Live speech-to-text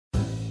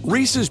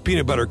Reese's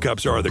peanut butter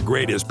cups are the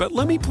greatest, but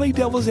let me play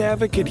devil's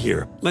advocate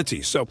here. Let's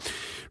see. So,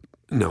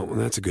 no,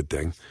 that's a good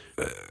thing.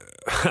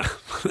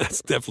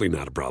 That's definitely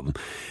not a problem.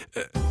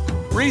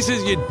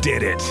 Reese's, you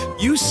did it.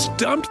 You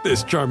stumped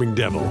this charming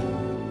devil.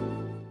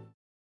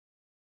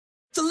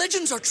 The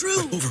legends are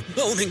true.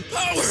 Overwhelming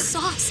power! The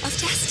sauce of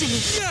destiny.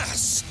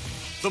 Yes!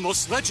 The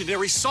most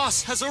legendary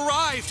sauce has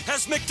arrived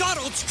as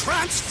McDonald's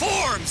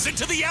transforms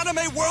into the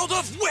anime world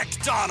of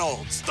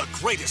WickDonald's. The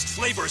greatest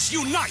flavors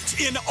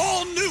unite in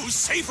all new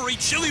savory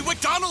chili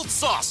McDonald's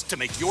sauce to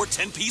make your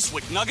 10-piece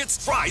Wick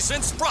Nuggets, fries,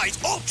 and Sprite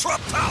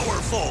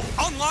ultra-powerful.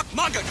 Unlock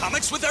manga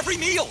comics with every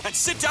meal and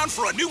sit down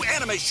for a new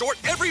anime short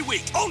every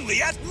week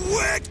only at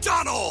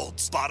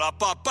WickDonald's.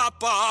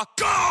 Ba-da-ba-ba-ba,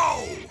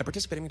 go! At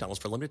participating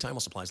McDonald's for a limited time while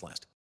supplies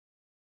last.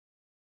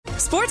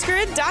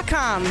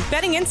 SportsGrid.com.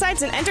 Betting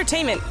insights and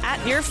entertainment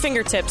at your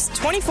fingertips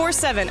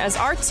 24/7 as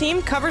our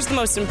team covers the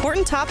most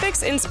important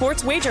topics in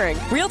sports wagering.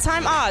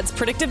 Real-time odds,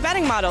 predictive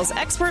betting models,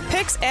 expert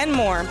picks, and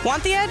more.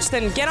 Want the edge?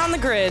 Then get on the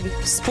grid.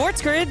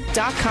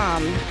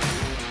 SportsGrid.com.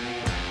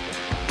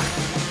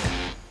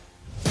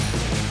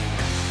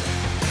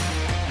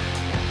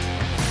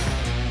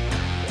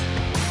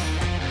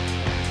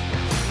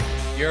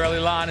 Your early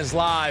line is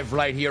live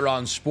right here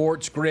on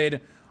Sports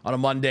Grid on a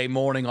Monday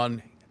morning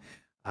on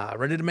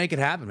ready to make it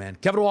happen, man.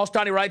 Kevin and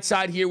Donnie right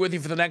side here with you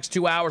for the next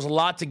 2 hours. A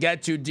lot to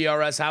get to.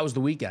 DRS, how was the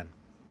weekend?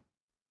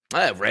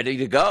 Ready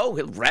to go.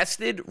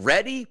 Rested,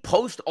 ready,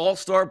 post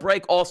All-Star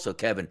break. Also,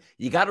 Kevin,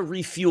 you got to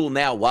refuel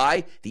now.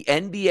 Why? The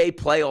NBA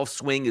playoff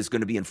swing is going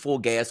to be in full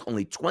gas.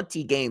 Only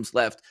 20 games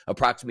left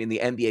approximately in the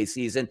NBA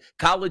season.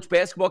 College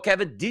basketball,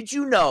 Kevin, did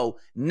you know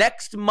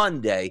next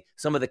Monday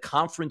some of the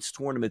conference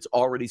tournaments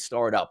already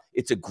start up?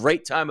 It's a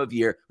great time of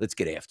year. Let's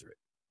get after it.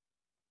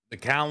 The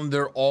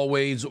calendar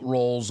always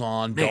rolls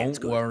on.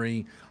 Don't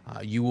worry.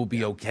 You will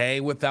be okay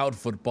without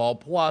football.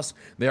 Plus,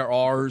 there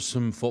are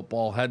some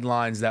football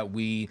headlines that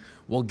we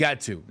will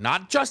get to.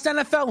 Not just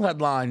NFL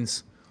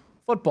headlines,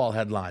 football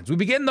headlines. We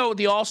begin, though, with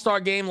the All-Star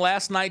game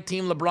last night.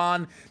 Team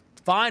LeBron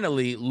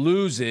finally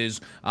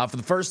loses for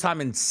the first time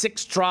in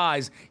 6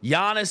 tries.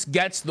 Giannis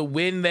gets the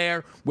win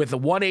there with a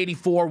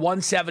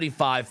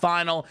 184-175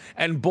 final.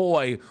 And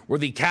boy, were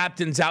the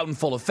captains out in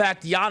full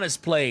effect.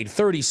 Giannis played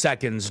 30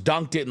 seconds,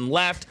 dunked it, and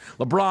left.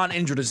 LeBron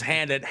injured his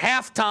hand at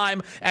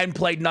halftime and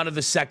played none of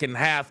the second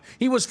half.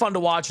 He was fun to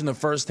watch in the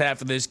first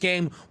half of this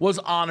game, was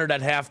honored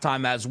at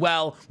halftime as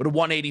well with a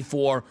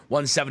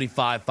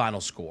 184-175 final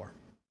score.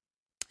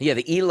 Yeah,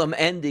 the Elam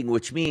ending,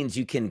 which means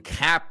you can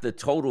cap the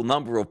total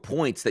number of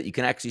points that you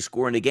can actually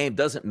score in a game.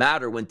 Doesn't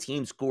matter when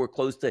teams score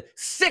close to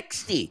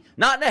 60,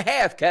 not in a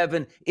half,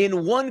 Kevin,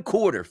 in one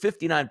quarter.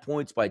 59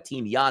 points by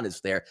Team Giannis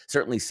there.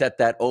 Certainly set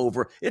that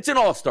over. It's an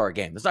all-star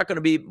game. There's not going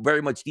to be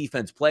very much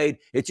defense played.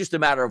 It's just a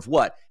matter of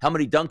what? How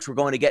many dunks we're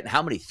going to get and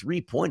how many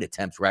three-point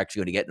attempts we're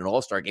actually going to get in an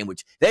all-star game,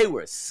 which they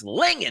were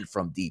slinging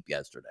from deep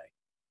yesterday.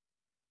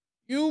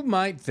 You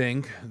might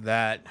think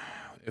that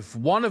if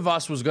one of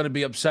us was going to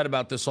be upset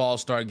about this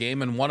All-Star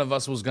game and one of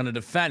us was going to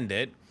defend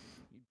it,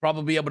 you'd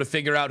probably be able to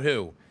figure out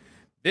who.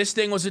 This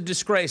thing was a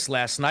disgrace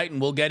last night,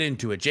 and we'll get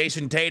into it.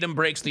 Jason Tatum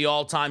breaks the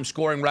all-time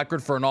scoring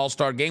record for an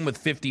All-Star game with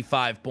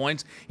 55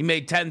 points. He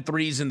made 10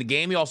 threes in the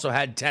game. He also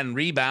had 10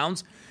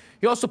 rebounds.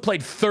 He also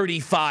played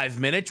 35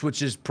 minutes,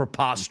 which is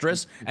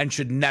preposterous and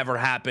should never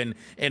happen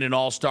in an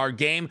All-Star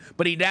game.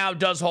 But he now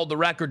does hold the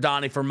record,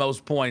 Donnie, for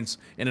most points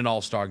in an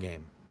All-Star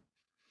game.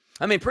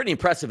 I mean, pretty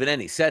impressive in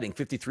any setting.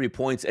 53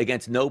 points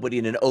against nobody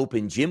in an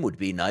open gym would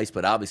be nice,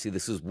 but obviously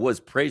this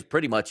was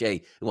pretty much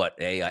a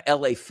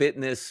LA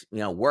Fitness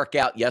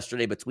workout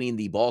yesterday between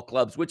the ball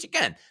clubs, which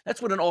again,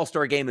 that's what an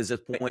all-star game is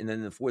at this point. And then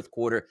in the fourth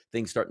quarter,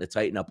 things starting to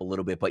tighten up a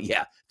little bit. But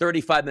yeah,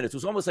 35 minutes. It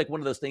was almost like one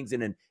of those things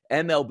in an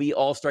MLB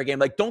all-star game.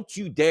 Like, don't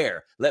you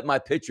dare let my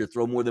pitcher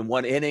throw more than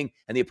one inning.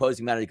 And the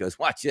opposing manager goes,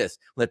 watch this.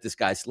 Let this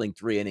guy sling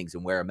 3 innings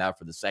and wear him out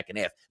for the second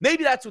half.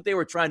 Maybe that's what they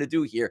were trying to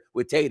do here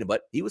with Tatum,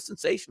 but he was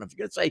sensational. If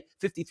you're going to say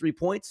 53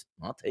 points,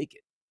 I'll take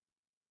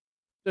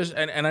it.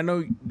 And I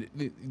know,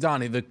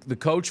 Donnie, the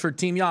coach for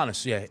Team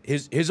Giannis, yeah,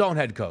 his own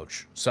head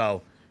coach.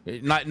 So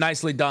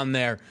nicely done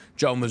there,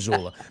 Joe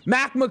Mazzulla.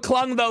 Mac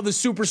McClung, though, the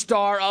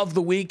superstar of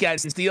the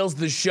weekend, steals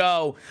the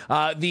show.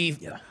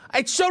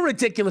 It's so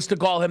ridiculous to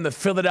call him the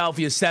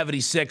Philadelphia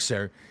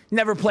 76er.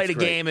 Never played a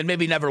game and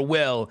maybe never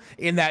will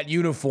in that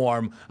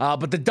uniform.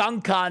 But the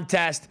dunk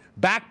contest,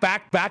 back,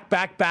 Mac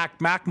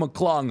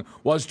McClung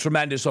was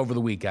tremendous over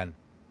the weekend.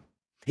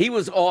 He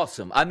was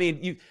awesome. I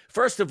mean,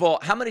 first of all,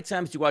 how many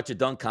times do you watch a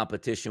dunk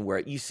competition where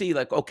you see,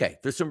 like, okay,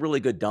 there's some really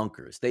good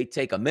dunkers. They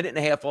take a minute and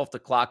a half off the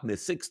clock,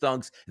 miss 6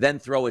 dunks, then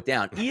throw it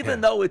down.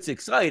 Even though it's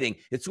exciting,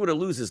 it sort of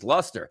loses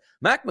luster.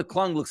 Mac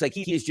McClung looks like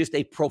he is just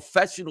a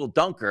professional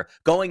dunker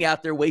going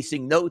out there,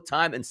 wasting no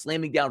time and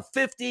slamming down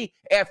 50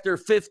 after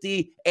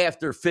 50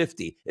 after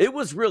 50. It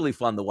was really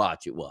fun to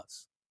watch. It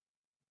was.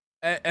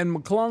 And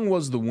McClung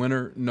was the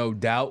winner, no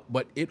doubt,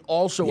 but it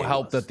also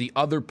helped that the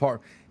other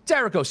part,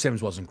 Jericho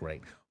Sims wasn't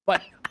great.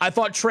 But I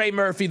thought Trey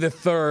Murphy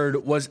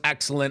III was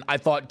excellent. I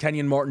thought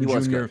Kenyon Martin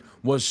Jr.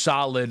 was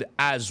solid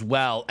as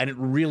well, and it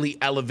really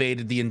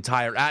elevated the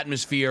entire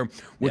atmosphere,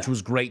 which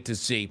was great to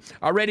see.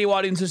 Our radio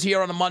audience is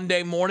here on a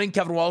Monday morning.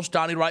 Kevin Walsh,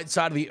 Donnie, right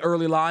side of the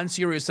early line,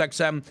 Sirius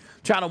XM,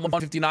 channel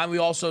 159. We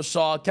also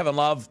saw Kevin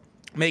Love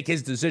make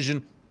his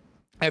decision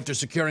after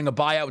securing a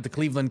buyout with the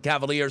Cleveland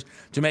Cavaliers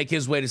to make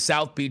his way to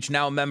South Beach,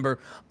 now a member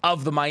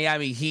of the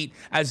Miami Heat,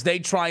 as they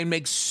try and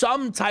make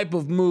some type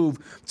of move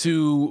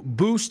to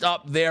boost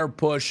up their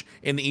push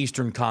in the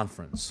Eastern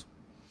Conference.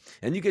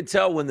 And you can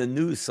tell when the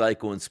news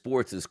cycle in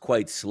sports is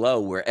quite slow,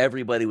 where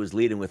everybody was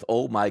leading with,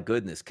 oh my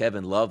goodness,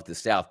 Kevin Love to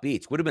South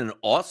Beach. Would have been an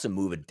awesome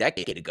move a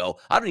decade ago.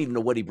 I don't even know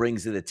what he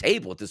brings to the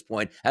table at this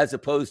point, as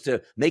opposed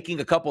to making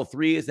a couple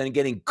threes and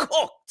getting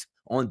cooked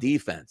on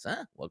defense.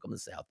 Welcome to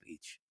South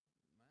Beach.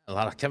 A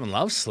lot of Kevin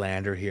Love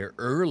slander here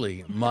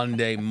early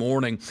Monday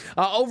morning.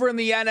 Over in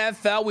the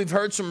NFL, we've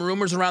heard some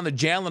rumors around the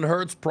Jalen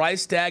Hurts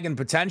price tag and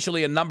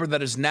potentially a number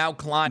that has now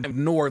climbed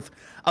north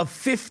of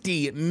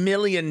 $50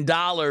 million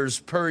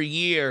per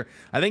year.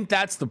 I think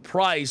that's the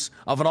price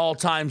of an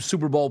all-time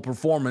Super Bowl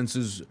performance,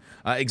 is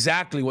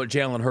exactly what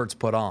Jalen Hurts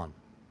put on.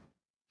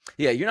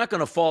 Yeah, you're not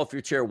going to fall off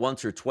your chair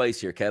once or twice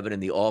here, Kevin, in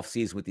the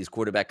offseason with these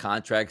quarterback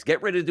contracts.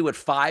 Get ready to do it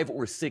 5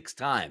 or 6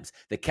 times.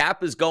 The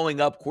cap is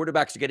going up.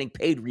 Quarterbacks are getting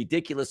paid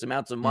ridiculous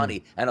amounts of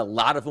money, and a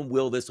lot of them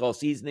will this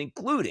offseason,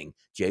 including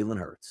Jalen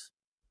Hurts.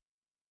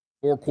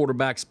 4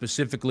 quarterbacks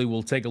specifically.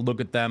 We'll take a look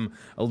at them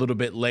a little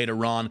bit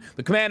later on.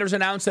 The Commanders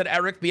announced that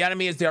Eric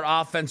Bieniemy is their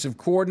offensive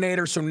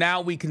coordinator, so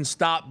now we can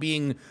stop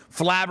being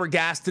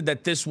flabbergasted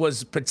that this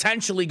was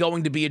potentially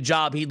going to be a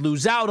job he'd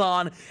lose out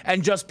on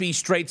and just be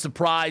straight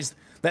surprised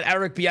that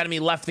Eric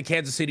Bieniemy left the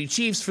Kansas City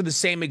Chiefs for the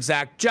same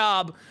exact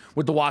job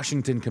with the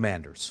Washington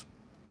Commanders.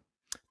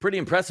 Pretty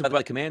impressive by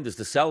the Commanders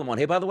to sell him on,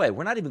 hey, by the way,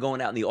 we're not even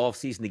going out in the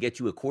offseason to get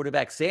you a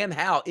quarterback. Sam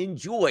Howell,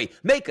 enjoy.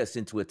 Make us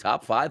into a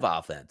top 5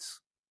 offense.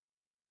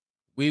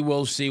 We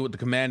will see what the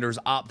Commanders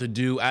opt to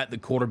do at the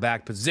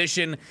quarterback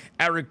position.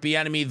 Eric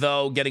Bieniemy,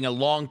 though, getting a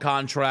long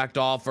contract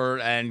offer,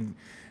 and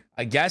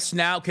I guess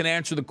now can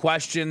answer the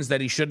questions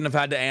that he shouldn't have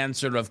had to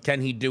answer of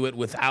can he do it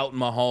without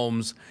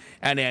Mahomes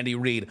and Andy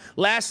Reid.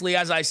 Lastly,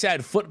 as I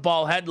said,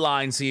 football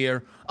headlines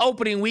here.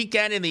 Opening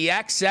weekend in the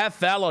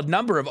XFL, a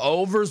number of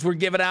overs were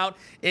given out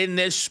in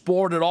this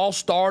sport. It all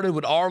started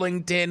with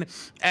Arlington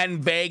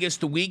and Vegas.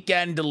 The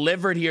weekend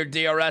delivered here,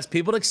 DRS.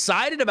 People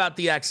excited about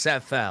the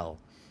XFL.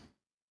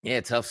 Yeah,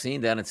 tough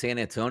scene down in San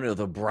Antonio.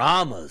 The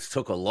Brahmas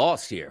took a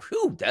loss here.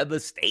 Whew,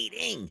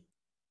 devastating.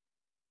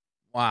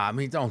 Wow, I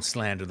mean, don't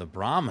slander the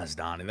Brahmas,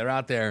 Donnie. They're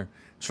out there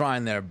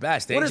trying their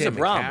best. What is a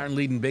Brahma? McCarron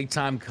leading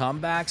big-time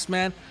comebacks,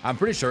 man. I'm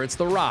pretty sure it's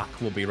The Rock.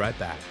 We'll be right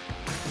back.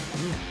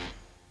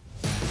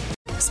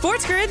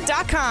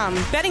 SportsGrid.com.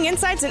 Betting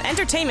insights and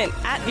entertainment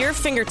at your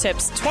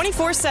fingertips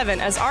 24/7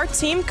 as our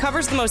team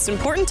covers the most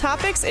important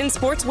topics in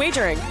sports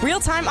wagering.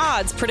 Real-time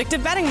odds,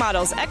 predictive betting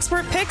models,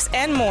 expert picks,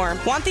 and more.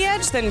 Want the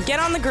edge? Then get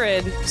on the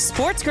grid.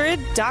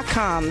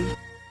 SportsGrid.com.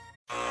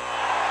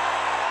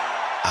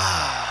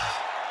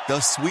 The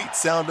sweet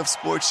sound of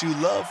sports you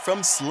love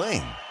from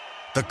Sling.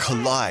 The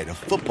collide of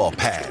football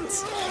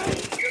pads.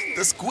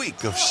 The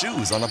squeak of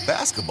shoes on a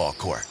basketball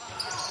court.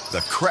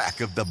 The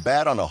crack of the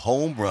bat on a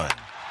home run.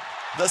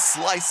 The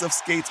slice of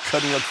skates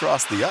cutting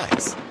across the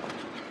ice.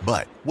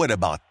 But what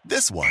about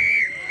this one?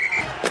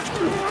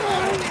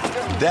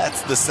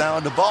 That's the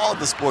sound of all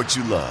the sports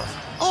you love,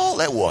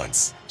 all at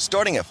once.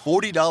 Starting at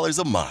 $40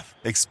 a month.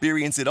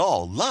 Experience it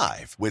all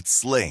live with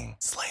Sling.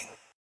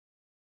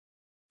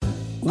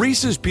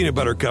 Reese's peanut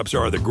butter cups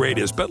are the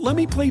greatest, but let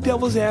me play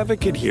devil's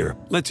advocate here.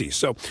 Let's see.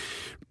 So,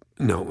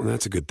 no,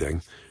 that's a good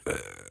thing.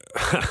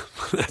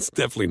 That's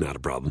definitely not a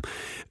problem.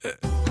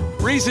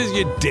 Reese's,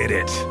 you did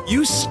it.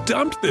 You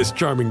stumped this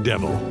charming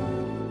devil.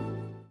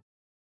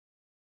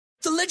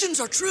 The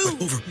legends are true.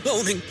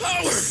 Overwhelming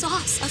power! The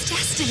sauce of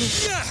destiny.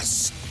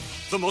 Yes!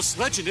 The most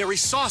legendary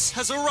sauce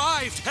has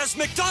arrived as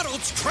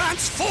McDonald's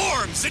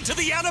transforms into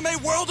the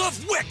anime world of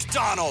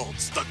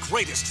WickDonald's. The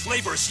greatest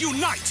flavors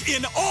unite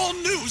in all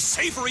new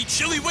savory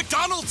chili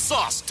McDonald's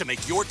sauce to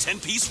make your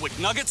 10-piece Wick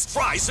Nuggets,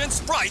 fries, and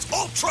Sprite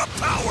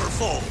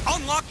ultra-powerful.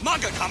 Unlock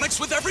manga comics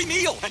with every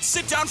meal and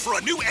sit down for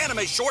a new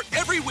anime short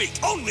every week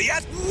only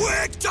at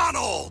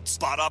WickDonald's.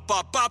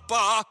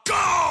 Ba-da-ba-ba-ba,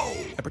 go!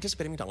 At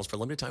participating McDonald's for a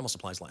limited time while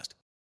supplies last.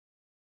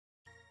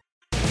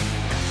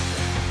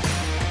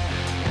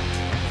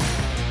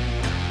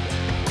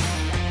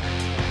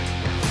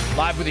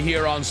 Live with you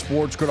here on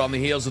Sports Grid on the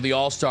heels of the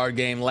All-Star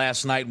game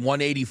last night.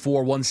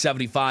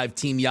 184-175.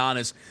 Team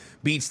Giannis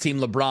beats Team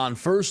LeBron.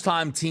 First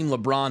time Team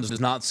LeBron does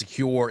not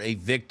secure a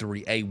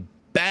victory. A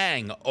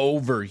bang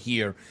over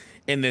here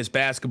in this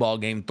basketball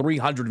game.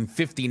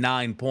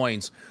 359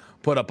 points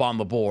put up on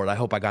the board. I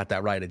hope I got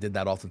that right. I did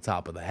that off the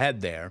top of the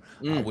head there,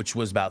 which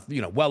was about,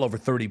 well over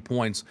 30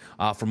 points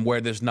from where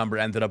this number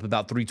ended up,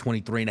 about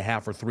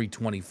 323.5 or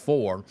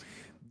 324.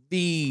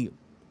 The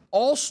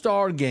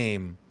All-Star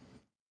game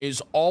is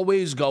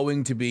always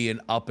going to be an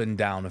up and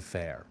down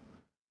affair.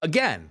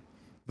 Again,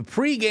 the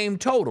pregame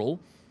total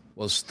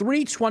was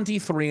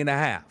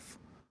 323.5.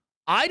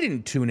 I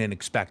didn't tune in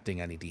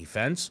expecting any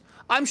defense.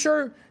 I'm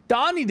sure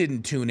Donnie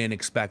didn't tune in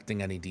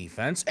expecting any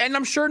defense. And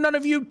I'm sure none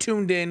of you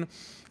tuned in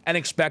and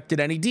expected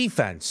any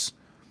defense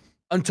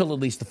until at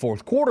least the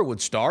fourth quarter would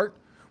start.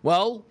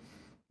 Well,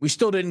 we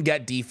still didn't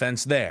get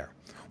defense there.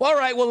 Well, all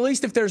right, well, at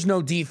least if there's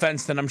no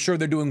defense, then I'm sure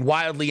they're doing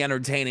wildly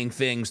entertaining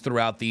things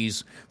throughout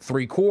these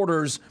 3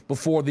 quarters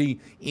before the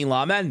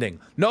Elam ending.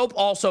 Nope,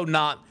 also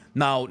not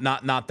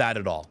that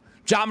at all.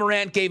 Ja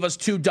Morant gave us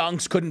 2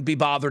 dunks, couldn't be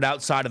bothered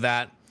outside of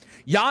that.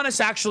 Giannis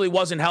actually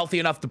wasn't healthy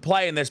enough to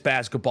play in this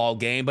basketball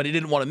game, but he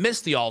didn't want to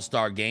miss the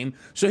All-Star game,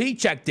 so he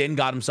checked in,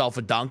 got himself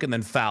a dunk, and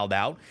then fouled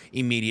out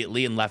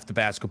immediately and left the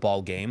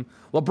basketball game.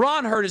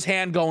 LeBron hurt his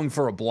hand going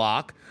for a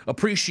block.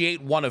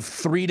 Appreciate one of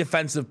 3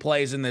 defensive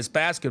plays in this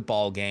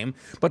basketball game,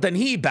 but then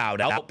he bowed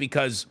out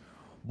because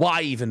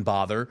why even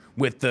bother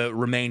with the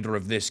remainder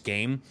of this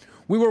game?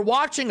 We were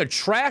watching a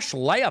trash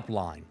layup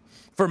line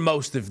for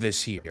most of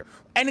this year.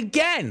 And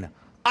again,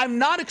 I'm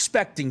not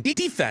expecting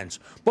defense,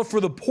 but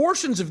for the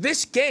portions of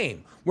this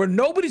game where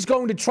nobody's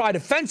going to try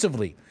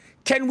defensively,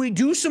 can we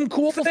do some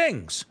cool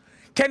things?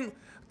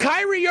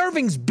 Kyrie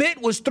Irving's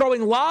bit was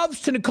throwing lobs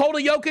to Nikola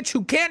Jokic,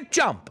 who can't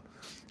jump.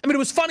 I mean, it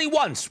was funny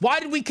once. Why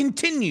did we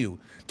continue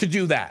to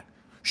do that?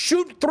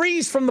 Shoot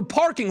threes from the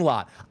parking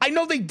lot. I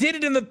know they did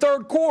it in the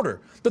third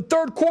quarter. The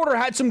third quarter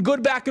had some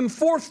good back and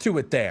forth to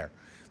it there.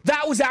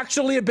 That was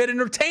actually a bit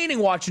entertaining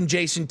watching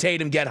Jason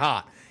Tatum get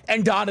hot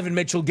and Donovan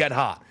Mitchell get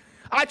hot.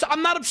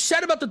 I'm not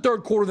upset about the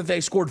third quarter that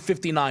they scored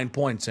 59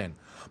 points in.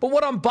 But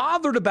what I'm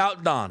bothered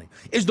about, Donnie,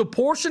 is the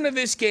portion of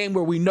this game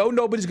where we know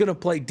nobody's going to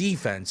play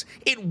defense.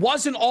 It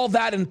wasn't all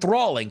that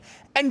enthralling.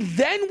 And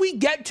then we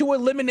get to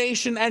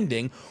elimination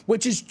ending,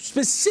 which is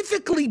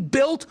specifically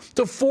built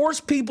to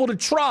force people to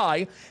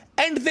try,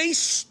 and they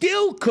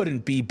still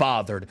couldn't be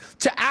bothered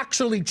to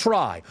actually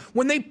try.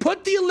 When they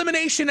put the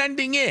elimination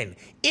ending in,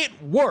 it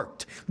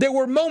worked. There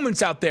were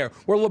moments out there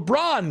where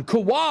LeBron,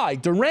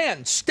 Kawhi,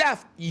 Durant,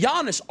 Steph,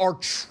 Giannis are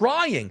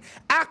trying,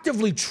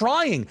 actively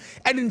trying.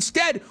 And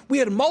instead, we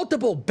had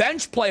multiple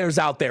bench players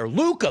out there.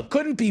 Luka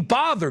couldn't be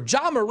bothered.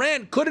 Ja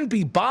Morant couldn't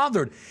be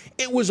bothered.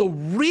 It was a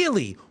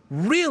really,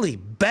 really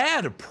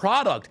bad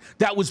product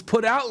that was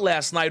put out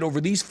last night over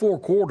these 4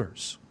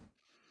 quarters.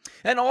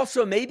 And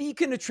also, maybe you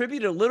can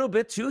attribute a little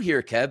bit to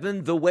here,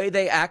 Kevin, the way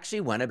they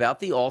actually went about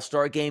the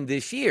All-Star game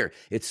this year.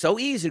 It's so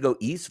easy to go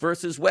East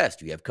versus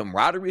West. You have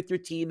camaraderie with your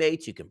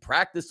teammates. You can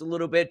practice a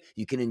little bit.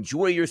 You can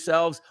enjoy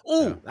yourselves.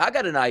 Ooh, I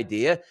got an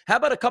idea. How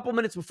about a couple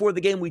minutes before the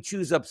game, we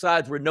choose up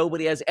sides where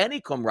nobody has any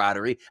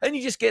camaraderie, and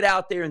you just get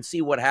out there and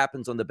see what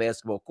happens on the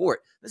basketball court.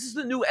 This is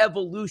the new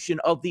evolution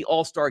of the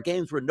All-Star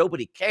games where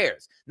nobody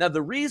cares. Now,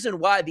 the reason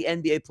why the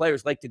NBA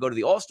players like to go to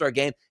the All-Star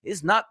game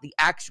is not the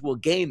actual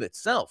game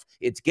itself.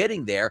 It's getting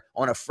there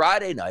on a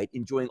Friday night,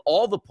 enjoying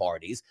all the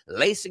parties,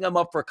 lacing them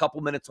up for a couple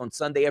minutes on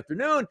Sunday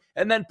afternoon,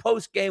 and then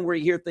post-game where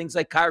you hear things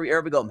like Kyrie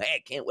Irving go, man,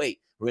 can't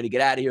wait. We're going to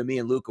get out of here, me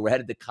and Luka. We're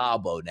headed to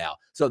Cabo now.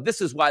 So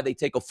this is why they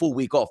take a full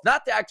week off.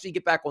 Not to actually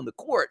get back on the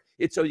court.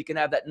 It's so you can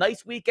have that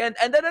nice weekend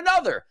and then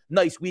another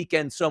nice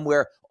weekend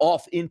somewhere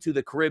off into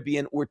the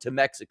Caribbean or to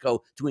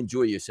Mexico to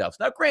enjoy yourselves.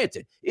 Now,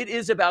 granted, it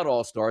is about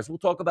All-Stars. We'll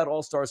talk about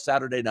All-Stars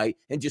Saturday night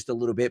in just a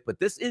little bit, but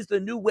this is the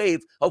new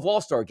wave of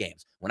All-Star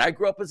games. When I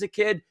grew up as a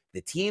kid,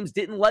 the teams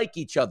didn't like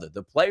each other.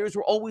 The players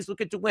were always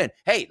looking to win.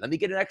 Hey, let me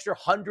get an extra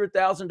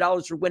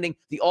 $100,000 for winning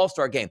the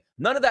All-Star game.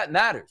 None of that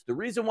matters. The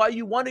reason why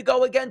you want to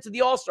go again to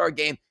the All-Star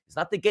game is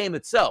not the game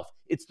itself.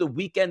 It's the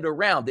weekend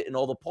around it and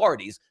all the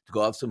parties to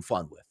go have some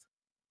fun with.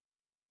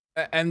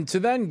 And to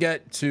then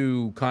get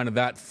to kind of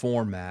that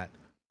format,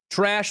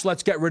 trash,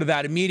 let's get rid of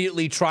that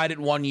immediately. Tried it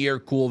 1 year.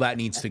 Cool, that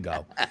needs to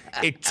go.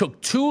 It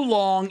took too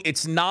long.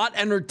 It's not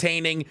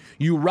entertaining.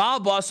 You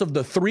rob us of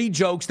the 3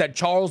 jokes that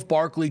Charles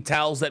Barkley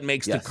tells that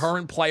makes the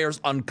current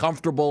players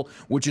uncomfortable,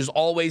 which is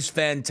always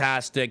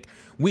fantastic.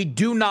 We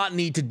do not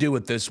need to do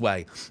it this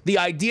way. The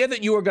idea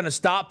that you are going to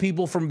stop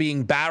people from being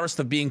embarrassed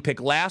of being picked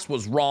last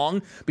was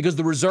wrong because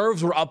the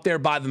reserves were up there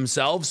by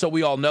themselves. So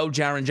we all know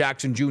Jaren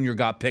Jackson Jr.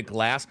 got picked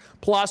last.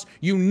 Plus,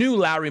 you knew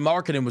Larry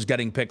Markkinen was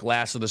getting picked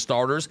last of the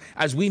starters,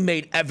 as we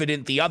made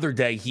evident the other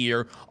day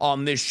here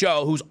on this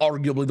show, who's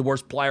arguably the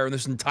worst player in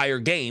this entire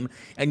game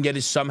and yet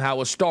is somehow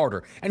a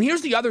starter. And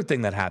here's the other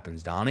thing that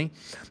happens, Donnie.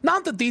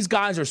 Not that these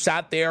guys are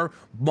sat there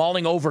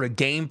mulling over a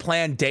game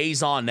plan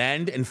days on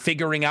end and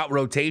figuring out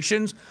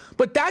rotations,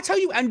 but that's how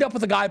you end up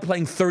with a guy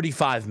playing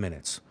 35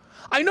 minutes.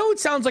 I know it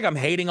sounds like I'm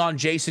hating on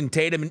Jason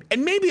Tatum,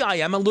 and maybe I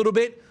am a little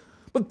bit,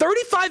 but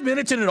 35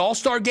 minutes in an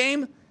All-Star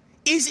game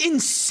is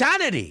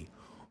insanity.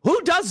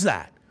 Who does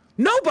that?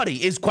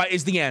 Nobody is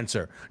the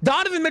answer.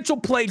 Donovan Mitchell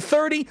played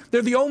 30.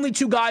 They're the only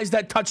 2 guys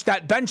that touched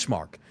that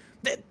benchmark.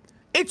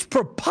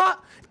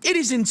 It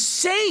is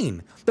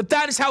insane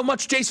that is how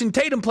much Jason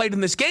Tatum played in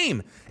this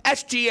game.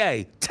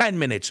 SGA, 10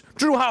 minutes.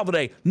 Drew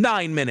Holiday,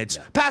 9 minutes.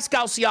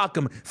 Pascal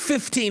Siakam,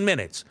 15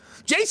 minutes.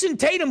 Jason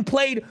Tatum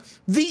played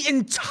the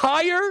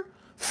entire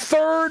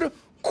third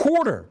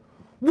quarter.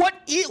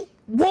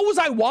 what was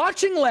I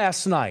watching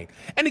last night?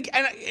 And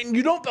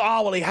you don't,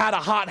 well, he had a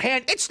hot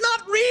hand. It's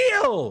not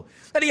real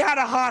that he had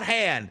a hot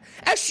hand.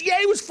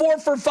 SGA was 4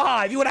 for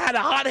 5. He would have had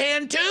a hot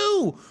hand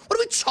too. What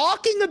are we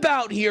talking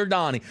about here,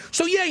 Donnie?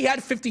 So, yeah, he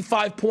had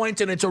 55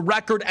 points, and it's a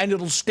record, and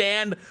it'll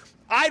stand.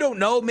 I don't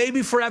know,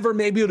 maybe forever,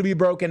 maybe it'll be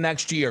broken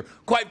next year.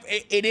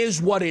 It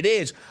is what it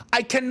is.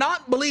 I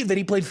cannot believe that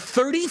he played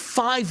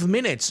 35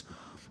 minutes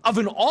of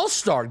an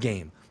All-Star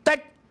game.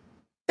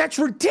 That's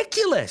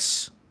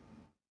ridiculous.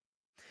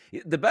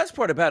 The best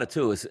part about it,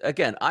 too, is,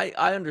 again, I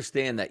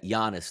understand that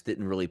Giannis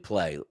didn't really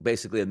play.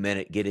 Basically a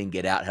minute, get in,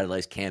 get out, had a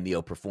nice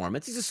cameo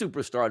performance. He's a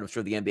superstar, and I'm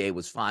sure the NBA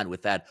was fine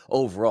with that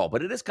overall.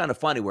 But it is kind of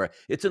funny where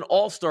it's an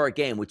all-star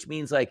game, which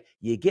means, like,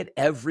 you get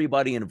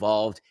everybody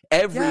involved.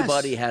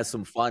 Everybody has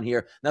some fun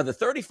here. Now, the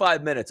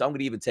 35 minutes, I'm going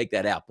to even take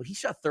that out. But he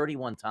shot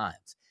 31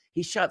 times.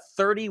 He shot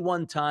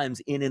 31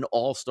 times in an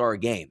all-star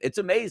game. It's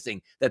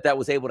amazing that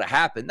was able to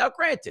happen. Now,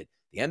 granted,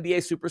 the NBA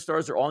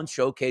superstars are on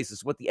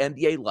showcases, what the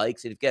NBA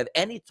likes. And if you have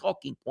any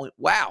talking point,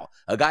 wow,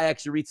 a guy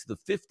actually reached the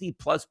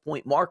 50-plus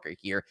point marker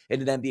here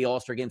in an NBA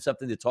All-Star game,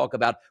 something to talk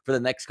about for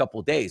the next couple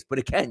of days. But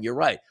again, you're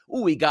right.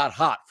 Ooh, he got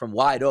hot from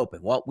wide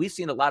open. Well, we've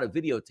seen a lot of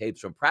videotapes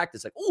from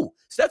practice like, ooh,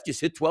 Steph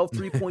just hit 12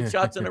 three-point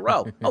shots in a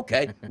row.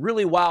 Okay,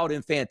 really wild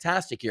and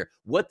fantastic here.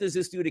 What does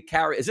this do to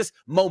carry? Is this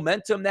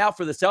momentum now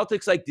for the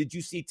Celtics? Like, did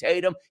you see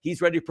Tatum?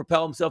 He's ready to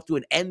propel himself to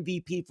an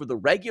MVP for the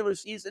regular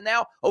season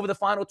now over the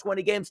final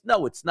 20 games?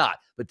 No, it's not.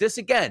 But this,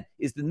 again,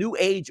 is the new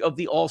age of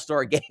the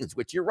All-Star games,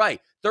 which you're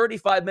right.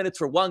 35 minutes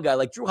for one guy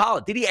like Drew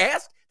Holiday. Did he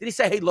ask? Did he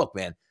say, hey, look,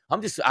 man, I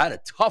had a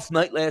tough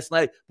night last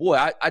night. Boy,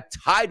 I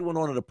tied one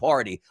on at a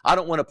party. I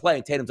don't want to play.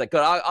 And Tatum's like, good,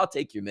 I'll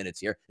take your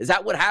minutes here. Is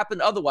that what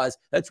happened? Otherwise,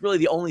 that's really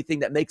the only thing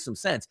that makes some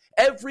sense.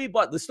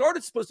 The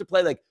starter's supposed to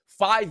play like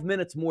 5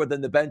 minutes more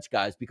than the bench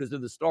guys because they're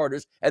the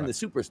starters and the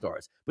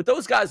superstars. But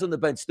those guys on the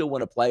bench still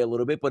want to play a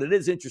little bit. But it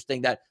is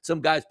interesting that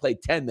some guys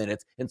played 10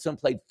 minutes and some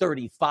played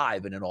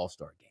 35 in an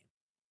All-Star game.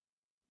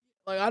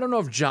 Like, I don't know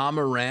if Ja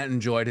Morant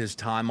enjoyed his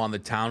time on the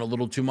town a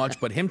little too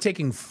much, but him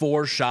taking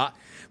 4 shots,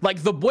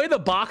 like the way the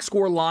box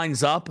score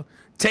lines up,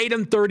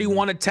 Tatum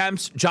 31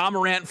 attempts, Ja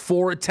Morant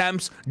 4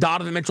 attempts,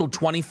 Donovan Mitchell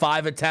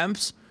 25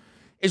 attempts,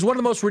 is one of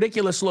the most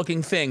ridiculous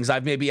looking things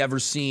I've maybe ever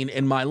seen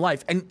in my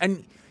life.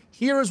 And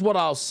here's what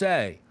I'll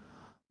say.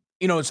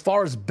 You know, as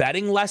far as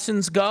betting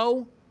lessons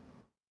go,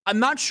 I'm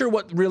not sure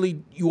what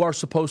really you are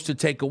supposed to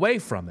take away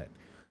from it.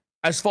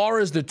 As far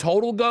as the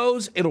total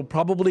goes, it'll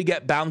probably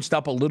get bounced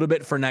up a little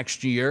bit for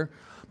next year.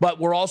 But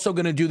we're also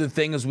going to do the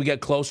thing as we get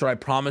closer. I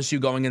promise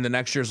you, going into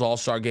next year's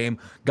All-Star game,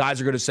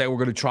 guys are going to say we're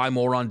going to try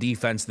more on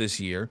defense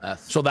this year.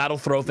 So that'll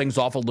throw things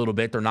off a little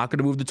bit. They're not going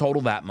to move the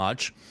total that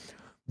much.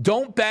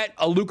 Don't bet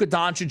a Luka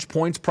Doncic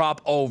points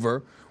prop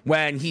over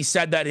when he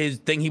said that his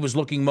thing he was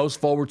looking most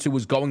forward to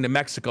was going to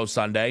Mexico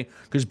Sunday,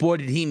 because boy,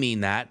 did he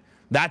mean that.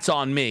 That's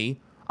on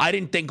me. I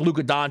didn't think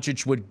Luka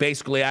Doncic would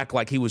basically act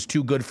like he was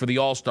too good for the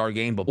All-Star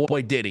game, but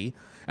boy, did he.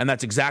 And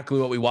that's exactly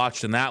what we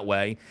watched in that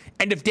way.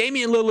 And if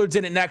Damian Lillard's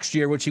in it next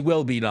year, which he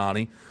will be,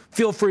 Donnie,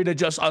 feel free to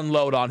just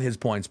unload on his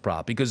points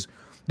prop. Because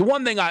the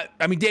one thing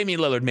Damian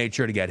Lillard made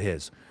sure to get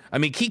his. I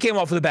mean, he came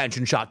off the bench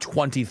and shot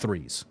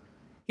 23s.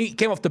 He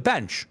came off the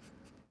bench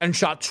and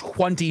shot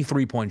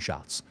 23-point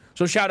shots.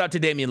 So shout out to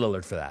Damian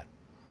Lillard for that.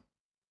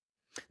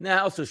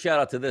 Now, also shout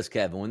out to this,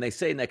 Kevin. When they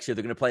say next year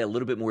they're going to play a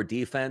little bit more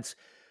defense,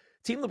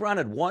 Team LeBron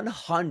had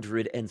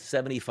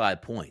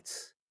 175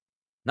 points.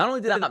 Not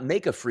only did they not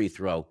make a free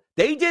throw,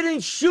 they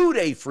didn't shoot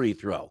a free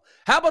throw.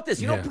 How about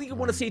this? You know what people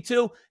want to see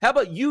too? How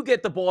about you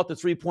get the ball at the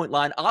three-point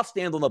line, I'll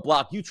stand on the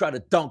block, you try to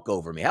dunk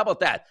over me. How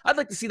about that? I'd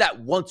like to see that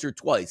once or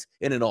twice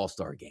in an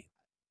All-Star game.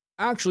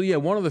 Actually, yeah,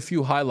 one of the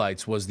few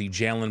highlights was the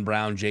Jaylen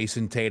Brown,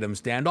 Jason Tatum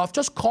standoff.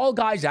 Just call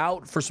guys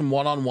out for some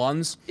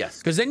one-on-ones. Yes.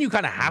 Because then you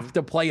kind of have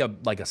to play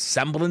a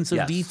semblance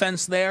of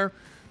defense there.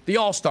 The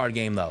All-Star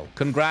game, though,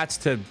 congrats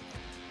to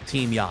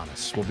Team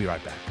Giannis. We'll be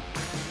right back.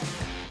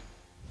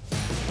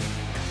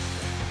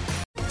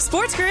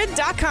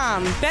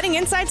 SportsGrid.com. Betting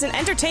insights and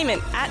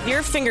entertainment at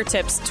your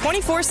fingertips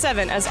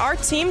 24/7 as our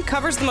team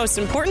covers the most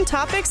important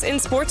topics in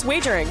sports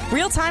wagering.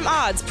 Real-time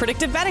odds,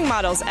 predictive betting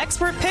models,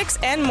 expert picks,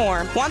 and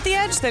more. Want the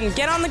edge? Then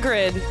get on the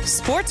grid.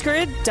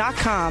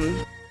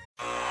 SportsGrid.com.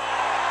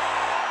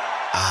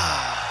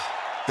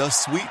 The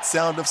sweet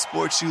sound of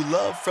sports you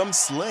love from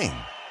Sling.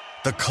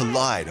 The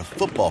collide of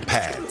football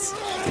pads.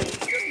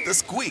 The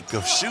squeak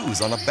of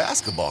shoes on a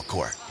basketball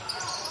court.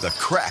 The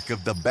crack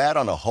of the bat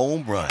on a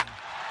home run.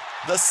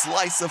 The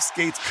slice of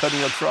skates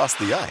cutting across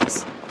the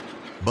ice.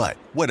 But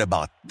what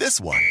about this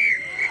one?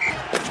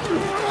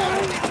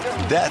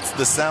 That's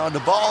the sound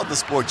of all the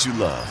sports you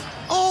love,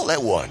 all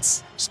at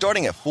once.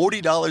 Starting at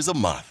 $40 a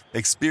month.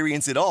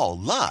 Experience it all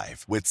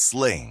live with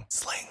Sling.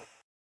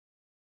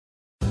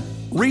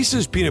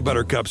 Reese's peanut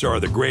butter cups are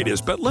the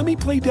greatest, but let me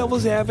play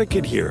devil's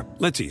advocate here.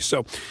 Let's see.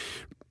 So,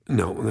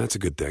 no, that's a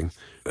good thing.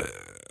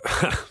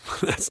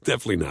 That's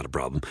definitely not a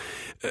problem.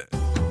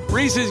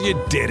 Reese's,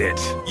 you did it.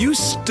 You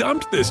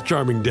stumped this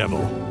charming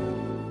devil.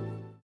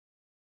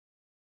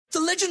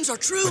 The legends are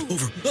true.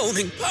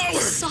 Overwhelming power! The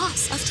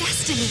sauce of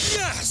destiny.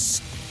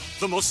 Yes!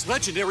 The most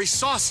legendary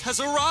sauce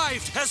has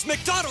arrived as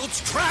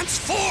McDonald's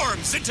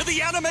transforms into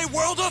the anime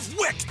world of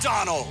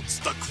WickDonald's.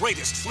 The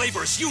greatest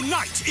flavors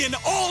unite in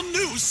all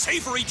new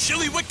savory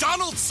chili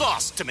McDonald's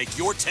sauce to make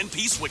your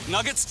 10-piece Wick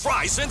Nuggets,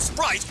 fries, and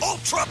Sprite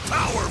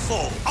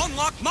ultra-powerful.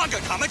 Unlock manga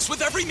comics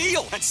with every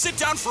meal and sit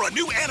down for a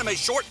new anime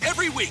short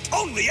every week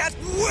only at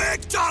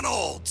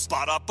WickDonald's.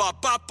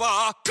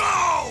 Ba-da-ba-ba-ba,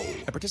 go!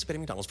 At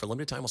participating McDonald's for a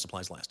limited time while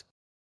supplies last.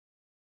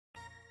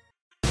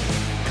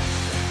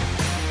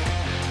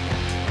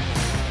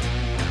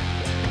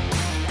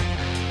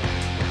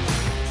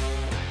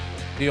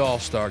 The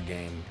All-Star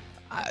game.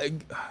 I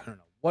don't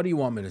know. What do you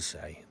want me to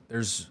say?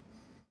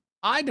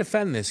 I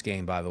defend this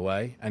game, by the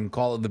way, and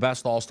call it the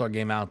best All-Star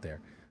game out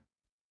there.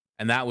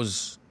 And that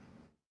was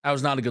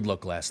not a good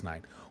look last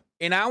night.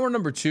 In hour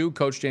number 2,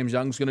 Coach James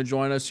Young's going to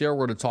join us here.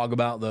 We're going to talk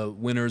about the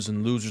winners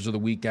and losers of the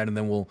weekend, and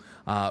then we'll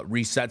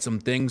reset some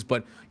things.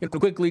 But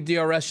quickly,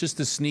 DRS, just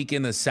to sneak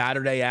in the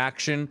Saturday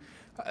action.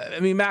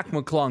 I mean, Mac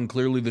McClung,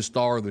 clearly the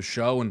star of the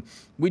show, and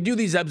we do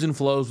these ebbs and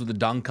flows with the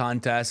dunk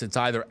contest. It's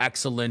either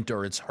excellent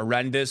or it's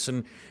horrendous,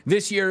 and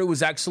this year it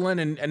was excellent,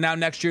 and now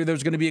next year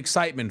there's going to be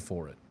excitement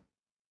for it.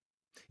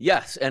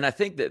 Yes, and I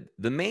think that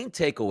the main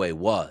takeaway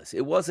was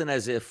it wasn't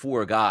as if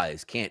 4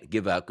 guys can't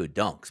give out good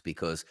dunks,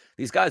 because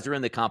these guys are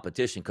in the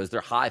competition because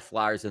they're high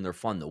flyers and they're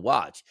fun to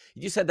watch.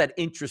 You just had that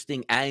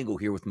interesting angle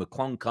here with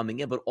McClung coming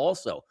in, but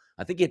also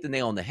I think you hit the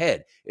nail on the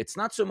head. It's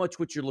not so much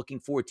what you're looking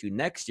forward to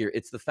next year.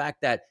 It's the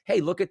fact that, hey,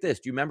 look at this.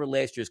 Do you remember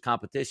last year's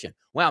competition?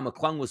 Wow,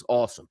 McClung was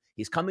awesome.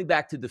 He's coming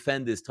back to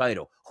defend his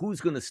title.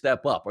 Who's going to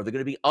step up? Are there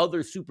going to be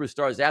other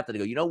superstars out there to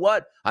go, you know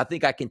what? I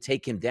think I can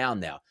take him down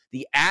now.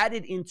 The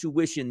added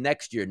intuition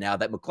next year now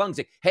that McClung's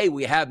like, hey,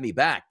 we have me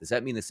back. Does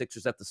that mean the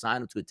Sixers have to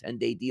sign him to a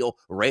 10-day deal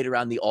right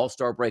around the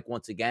All-Star break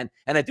once again?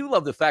 And I do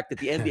love the fact that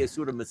the NBA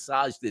sort of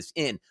massaged this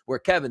in where,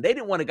 Kevin, they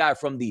didn't want a guy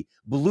from the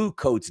Blue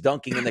Coats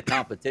dunking in the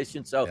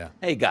competition. So,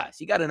 Hey, guys,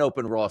 you got an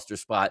open roster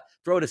spot.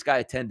 Throw this guy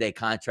a 10-day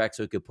contract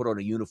so he could put on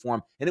a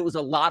uniform. And it was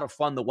a lot of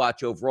fun to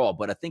watch overall.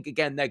 But I think,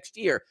 again, next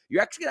year,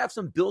 you're actually going to have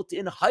some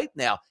built-in hype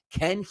now.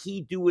 Can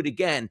he do it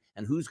again?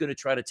 And who's going to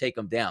try to take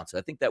him down? So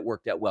I think that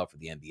worked out well for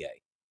the NBA.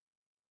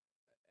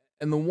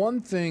 And the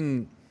one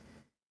thing,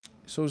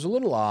 so it was a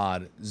little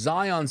odd.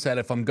 Zion said,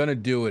 if I'm going to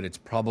do it, it's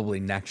probably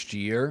next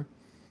year.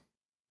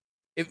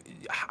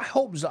 I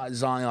hope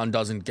Zion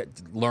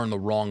doesn't learn the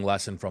wrong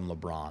lesson from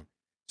LeBron.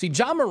 See,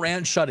 John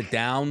Morant shut it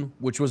down,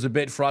 which was a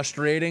bit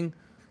frustrating.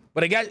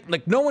 But I guess,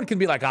 no one can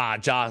be like,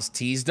 Josh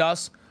teased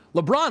us.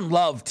 LeBron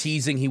loved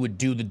teasing he would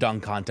do the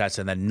dunk contest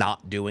and then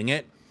not doing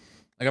it.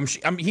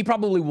 He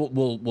probably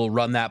will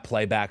run that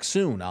play back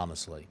soon,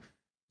 honestly.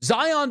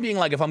 Zion being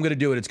like, if I'm going to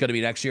do it, it's going to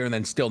be next year, and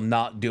then still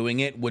not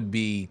doing it would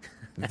be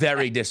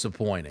very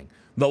disappointing,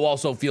 though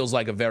also feels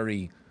like a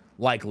very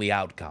likely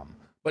outcome.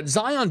 But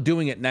Zion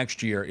doing it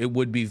next year, it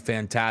would be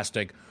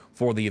fantastic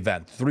for the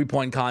event.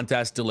 3-point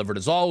contest delivered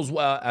as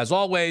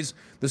always.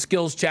 The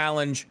skills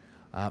challenge,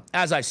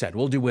 as I said,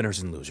 we'll do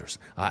winners and losers,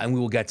 and we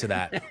will get to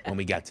that when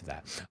we get to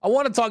that. I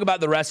want to talk about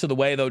the rest of the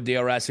way, though,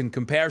 DRS, and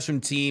compare some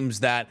teams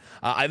that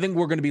I think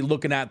we're going to be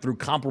looking at through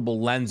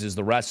comparable lenses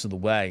the rest of the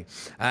way.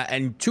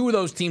 And 2 of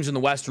those teams in the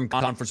Western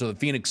Conference are the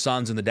Phoenix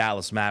Suns and the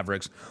Dallas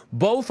Mavericks.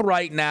 Both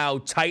right now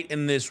tight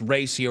in this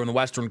race here in the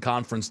Western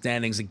Conference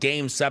standings, a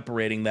game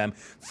separating them.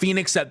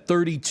 Phoenix at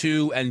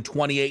 32 and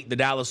 28. The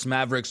Dallas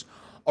Mavericks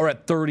are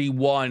at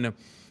 31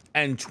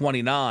 and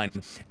 29.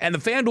 And the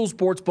FanDuel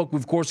Sportsbook,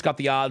 we've, of course, got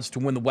the odds to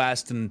win the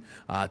West and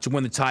to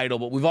win the title,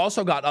 but we've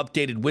also got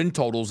updated win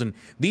totals, and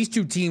these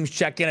 2 teams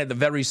check in at the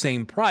very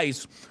same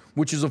price,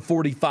 which is a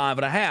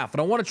 45.5. And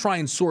I want to try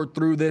and sort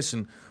through this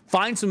and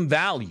find some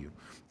value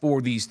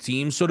for these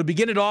teams. So to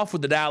begin it off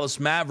with the Dallas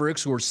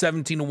Mavericks, who are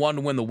 17-1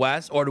 to win the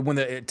West, or to win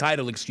the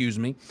title,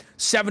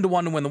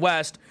 7-1 to win the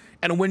West,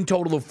 and a win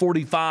total of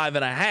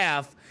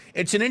 45.5.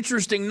 It's an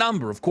interesting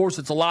number. Of course,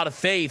 it's a lot of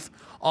faith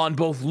on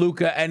both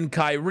Luka and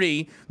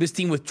Kyrie. This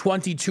team with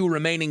 22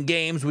 remaining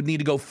games would need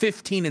to go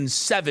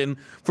 15-7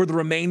 for the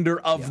remainder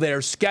of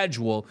their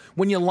schedule.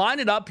 When you line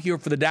it up here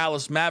for the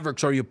Dallas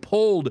Mavericks, are you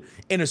pulled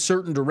in a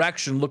certain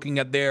direction looking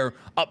at their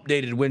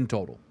updated win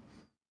total?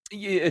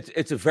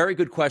 It's a very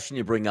good question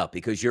you bring up,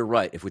 because you're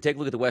right. If we take a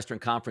look at the Western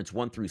Conference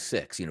 1 through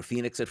 6,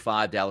 Phoenix at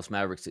 5, Dallas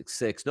Mavericks at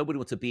 6. Nobody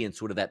wants to be in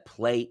sort of that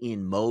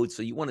play-in mode,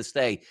 so you want to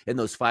stay in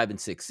those 5 and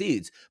 6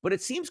 seeds. But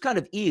it seems kind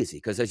of easy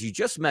because, as you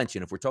just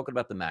mentioned, if we're talking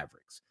about the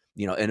Mavericks,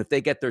 and if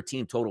they get their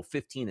team total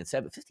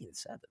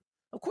 15-7.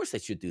 Of course they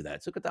should do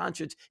that. Look at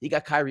Doncic. You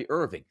got Kyrie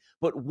Irving.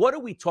 But what are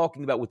we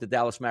talking about with the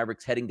Dallas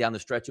Mavericks heading down the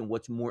stretch, and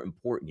what's more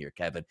important here,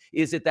 Kevin?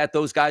 Is it that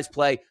those guys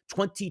play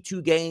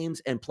 22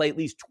 games and play at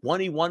least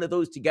 21 of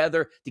those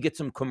together to get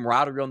some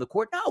camaraderie on the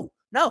court?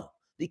 No.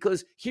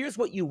 Because here's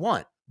what you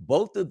want.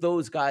 both of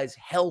those guys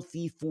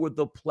healthy for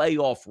the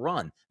playoff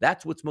run.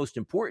 That's what's most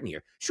important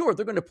here. Sure,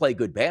 they're going to play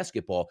good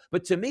basketball,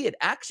 but to me, it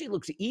actually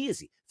looks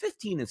easy.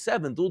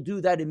 15-7, they'll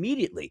do that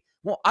immediately.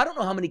 Well, I don't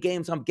know how many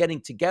games I'm getting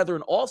together.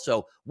 And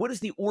also, what is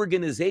the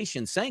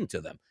organization saying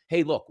to them?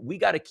 Hey, look, we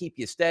got to keep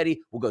you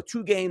steady. We'll go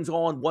 2 games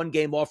on, 1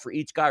 game off for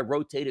each guy,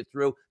 rotate it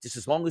through, just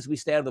as long as we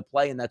stay out of the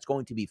play, and that's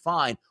going to be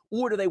fine.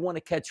 Or do they want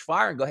to catch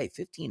fire and go, hey,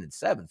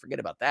 15-7, forget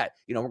about that.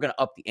 We're going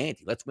to up the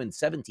ante. Let's win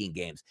 17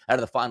 games out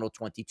of the final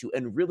 22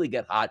 and really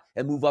get hot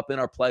and move up in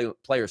our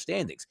player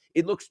standings.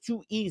 It looks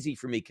too easy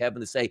for me,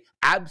 Kevin, to say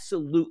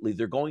absolutely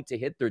they're going to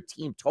hit their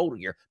team total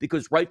here,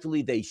 because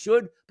rightfully they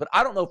should, but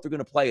I don't know if they're going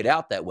to play it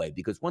out that way,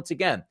 because once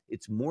again,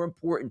 it's more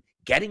important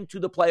getting to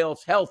the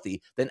playoffs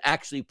healthy than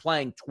actually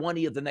playing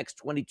 20 of the next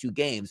 22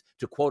 games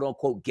to quote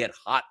unquote get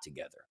hot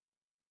together.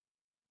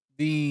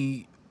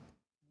 The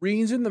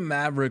reason the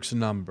Mavericks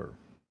number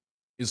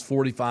is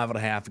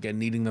 45.5, again,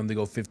 needing them to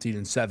go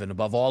 15-7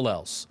 above all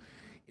else,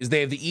 is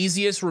they have the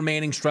easiest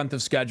remaining strength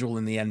of schedule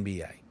in the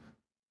NBA.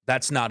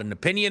 That's not an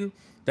opinion.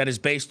 That is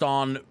based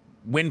on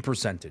win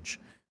percentage.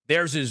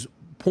 Theirs is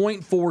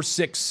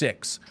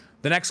 .466.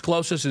 The next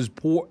closest is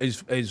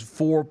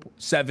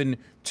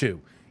 4.72.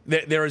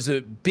 There is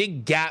a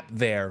big gap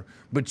there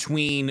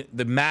between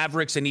the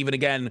Mavericks and even,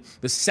 again,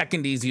 the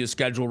second easiest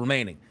schedule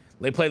remaining.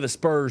 They play the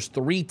Spurs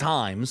 3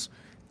 times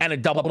and a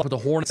double up with the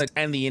Hornets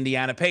and the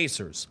Indiana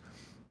Pacers.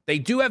 They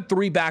do have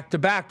 3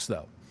 back-to-backs,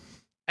 though.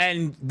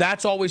 And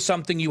that's always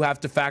something you have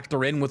to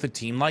factor in with a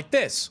team like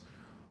this.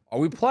 Are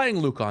we playing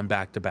Luka on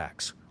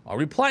back-to-backs? Are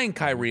we playing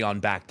Kyrie on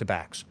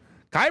back-to-backs?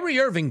 Kyrie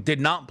Irving did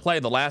not play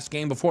the last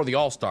game before the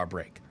All-Star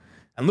break.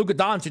 And Luka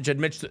Doncic had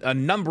missed a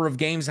number of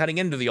games heading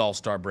into the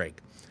All-Star break.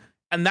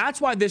 And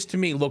that's why this, to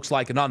me, looks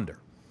like an under.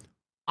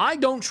 I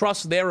don't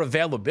trust their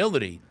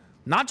availability,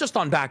 not just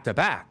on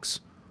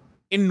back-to-backs,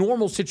 in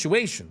normal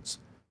situations.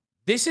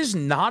 This is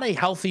not a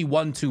healthy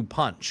 1-2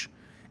 punch.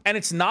 And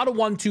it's not a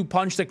 1-2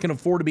 punch that can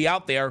afford to be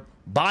out there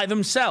by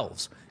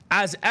themselves,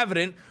 as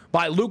evident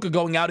by Luka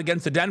going out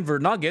against the Denver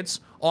Nuggets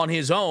on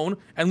his own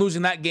and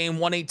losing that game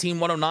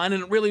 118-109,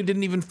 and it really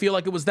didn't even feel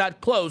like it was that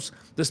close,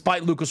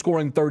 despite Luka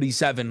scoring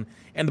 37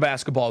 in the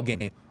basketball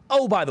game.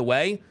 Oh, by the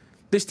way,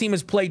 this team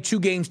has played 2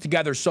 games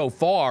together so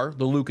far,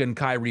 the Luka and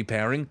Kyrie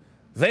pairing.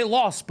 They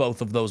lost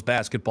both of those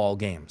basketball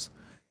games.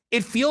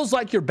 It feels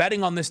like you're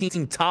betting on this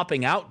team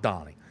topping out,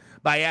 Donnie,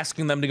 by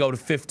asking them to go to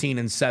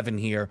 15-7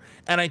 here,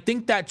 and I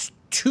think that's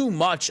too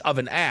much of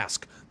an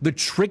ask. The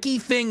tricky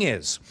thing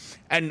is,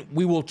 and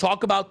we will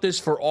talk about this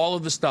for all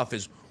of the stuff,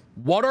 is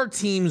what are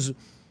teams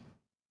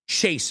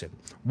chasing?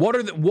 What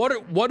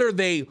are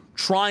they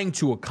trying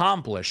to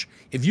accomplish?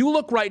 If you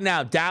look right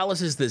now,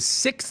 Dallas is the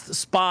 6th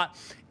spot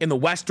in the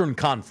Western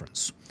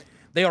Conference.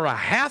 They are a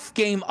half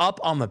game up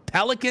on the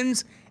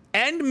Pelicans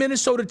and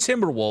Minnesota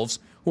Timberwolves,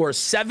 who are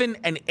 7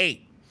 and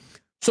 8.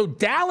 So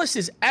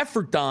Dallas's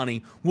effort,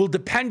 Donnie, will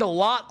depend a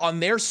lot on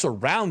their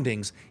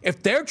surroundings.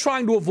 If they're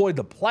trying to avoid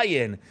the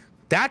play-in,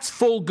 that's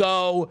full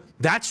go,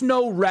 that's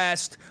no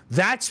rest,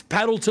 that's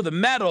pedal to the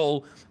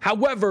metal.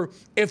 However,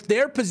 if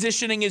their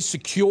positioning is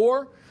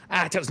secure,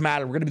 it doesn't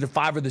matter, we're going to be the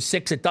 5 or the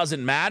 6, it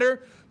doesn't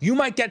matter, you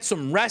might get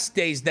some rest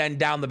days then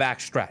down the back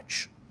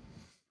stretch.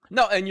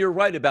 No, and you're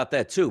right about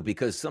that, too,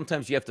 because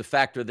sometimes you have to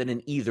factor that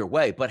in either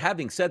way. But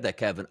having said that,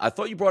 Kevin, I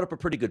thought you brought up a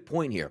pretty good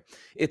point here.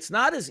 It's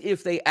not as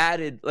if they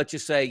added, let's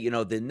just say,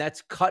 the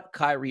Nets cut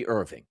Kyrie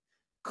Irving,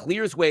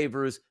 clears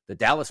waivers, the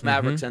Dallas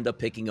Mavericks end up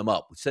picking him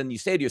up. So then you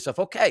say to yourself,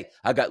 okay,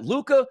 I got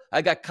Luka,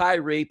 I got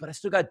Kyrie, but I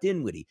still got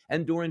Dinwiddie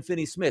and Dorian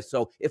Finney-Smith.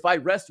 So if I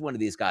rest one of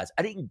these guys,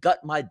 I didn't gut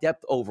my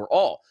depth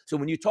overall. So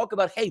when you talk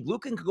about, hey,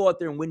 Luka can go out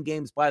there and win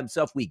games by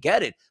himself, we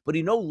get it, but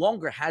he no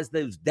longer has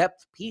those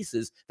depth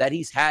pieces that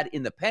he's had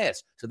in the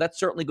past. So that's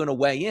certainly going to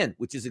weigh in,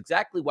 which is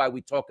exactly why we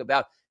talk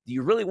about, do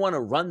you really want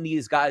to run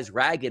these guys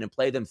ragged and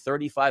play them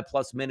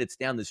 35-plus minutes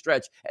down the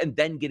stretch and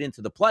then get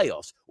into the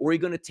playoffs? Or are you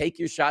going to take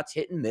your shots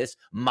hit and miss,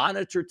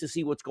 monitor to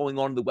see what's going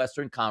on in the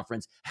Western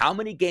Conference? How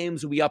many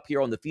games are we up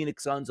here on the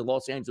Phoenix Suns, the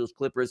Los Angeles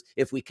Clippers,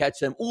 if we catch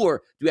them?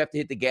 Or do we have to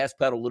hit the gas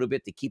pedal a little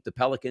bit to keep the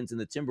Pelicans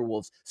and the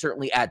Timberwolves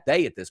certainly at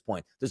bay at this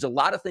point? There's a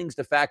lot of things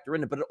to factor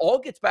in, but it all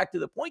gets back to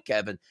the point,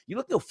 Kevin. You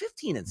look,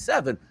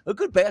 15-7, a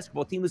good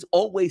basketball team is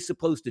always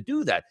supposed to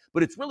do that.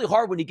 But it's really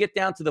hard when you get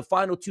down to the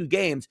final 2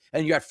 games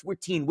and you have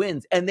 14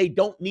 wins and they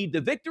don't need the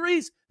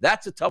victories.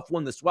 That's a tough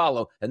one to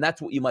swallow, and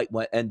that's what you might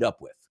end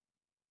up with.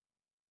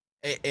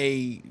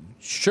 A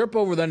chirp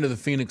over then to the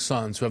Phoenix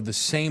Suns, who have the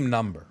same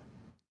number.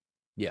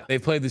 Yeah.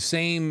 They've played the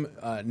same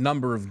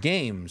number of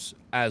games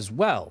as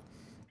well.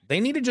 They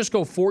need to just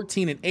go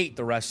 14-8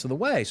 the rest of the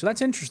way. So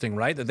that's interesting,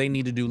 right? That they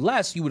need to do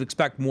less. You would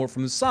expect more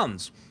from the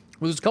Suns.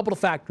 Well, there's a couple of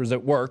factors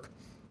at work.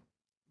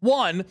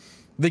 One,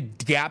 the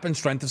gap in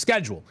strength of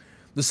schedule.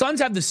 The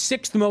Suns have the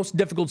 6th most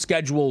difficult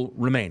schedule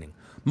remaining.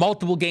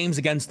 Multiple games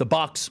against the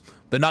Bucks,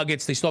 the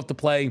Nuggets. They still have to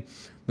play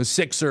the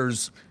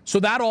Sixers. So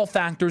that all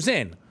factors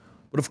in.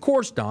 But of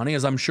course, Donnie,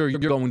 as I'm sure you're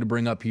going to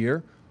bring up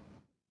here,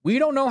 we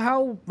don't know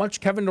how much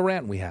Kevin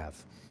Durant we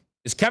have.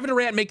 Is Kevin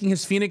Durant making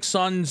his Phoenix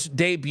Suns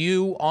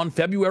debut on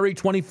February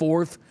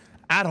 24th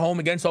at home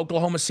against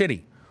Oklahoma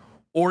City?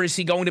 Or is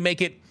he going to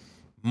make it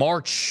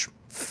March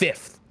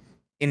 5th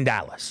in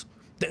Dallas?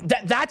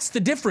 That's the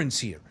difference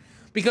here.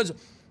 Because,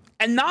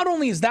 and not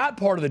only is that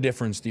part of the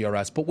difference,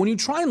 DRS, but when you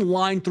try and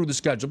line through the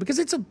schedule, because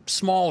it's a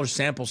smaller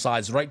sample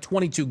size, right?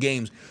 22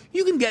 games,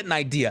 you can get an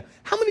idea.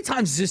 How many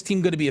times is this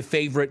team going to be a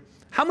favorite?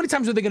 How many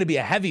times are they going to be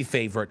a heavy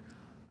favorite?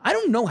 I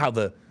don't know how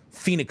the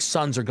Phoenix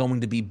Suns are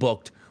going to be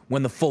booked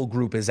when the full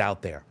group is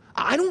out there.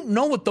 I don't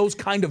know what those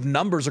kind of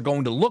numbers are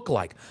going to look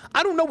like.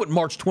 I don't know what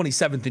March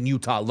 27th in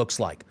Utah looks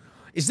like.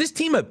 Is this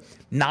team a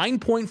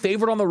 9-point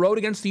favorite on the road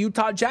against the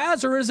Utah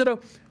Jazz, or is it a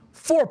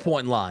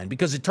 4-point line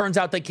because it turns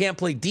out they can't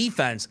play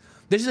defense?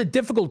 This is a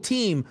difficult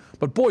team,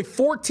 but boy,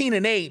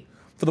 14-8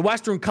 for the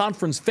Western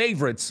Conference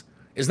favorites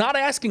is not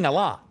asking a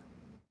lot.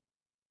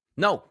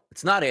 No,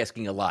 it's not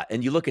asking a lot.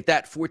 And you look at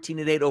that,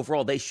 14-8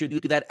 overall, they should do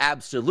that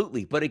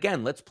absolutely. But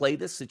again, let's play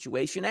this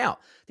situation out.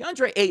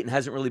 DeAndre Ayton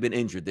hasn't really been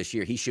injured this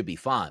year. He should be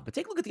fine. But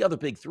take a look at the other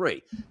big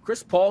three.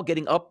 Chris Paul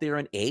getting up there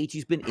in age.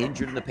 He's been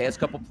injured in the past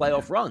couple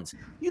playoff runs.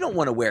 You don't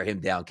want to wear him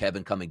down,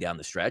 Kevin, coming down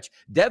the stretch.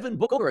 Devin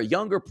Booker, a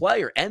younger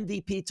player,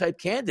 MVP-type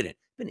candidate,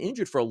 been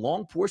injured for a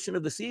long portion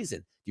of the season.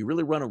 Do you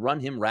really want to run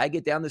him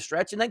ragged down the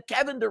stretch? And then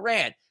Kevin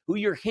Durant, who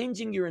you're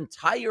hinging your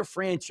entire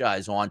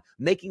franchise on,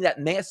 making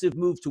that massive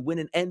move to win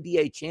an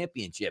NBA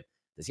championship.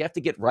 Does he have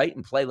to get right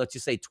and play, let's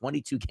just say,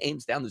 22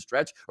 games down the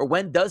stretch? Or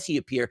when does he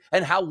appear,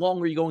 and how long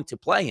are you going to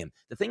play him?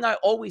 The thing I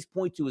always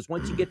point to is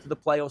once you get to the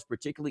playoffs,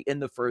 particularly in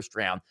the first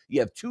round, you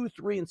have 2,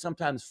 3, and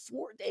sometimes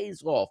 4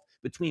 days off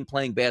between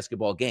playing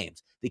basketball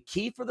games. The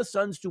key for the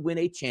Suns to win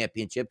a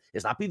championship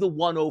is not be the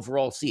 1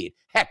 overall seed.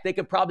 Heck, they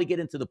could probably get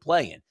into the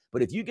play-in.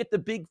 But if you get the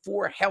big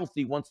 4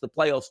 healthy once the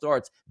playoff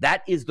starts,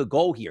 that is the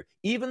goal here.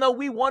 Even though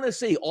we want to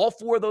see all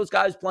 4 of those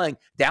guys playing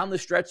down the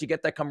stretch to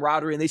get that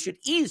camaraderie, and they should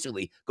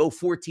easily go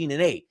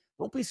 14-8.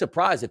 Don't be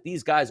surprised if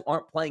these guys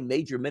aren't playing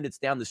major minutes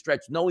down the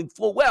stretch, knowing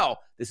full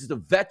well this is a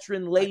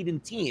veteran-laden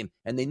team,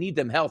 and they need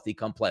them healthy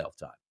come playoff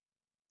time.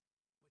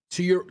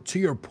 To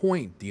your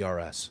point,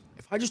 DRS,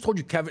 if I just told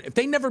you, Kevin, if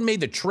they never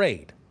made the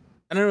trade,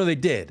 and I know they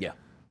did, yeah,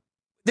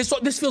 this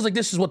feels like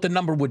this is what the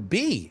number would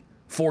be,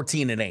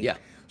 14-8. Yeah.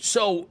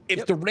 So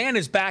if Durant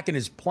is back and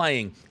is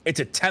playing,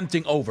 it's a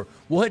tempting over.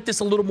 We'll hit this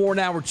a little more in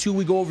hour 2.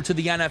 We go over to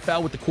the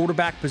NFL with the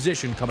quarterback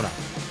position coming up.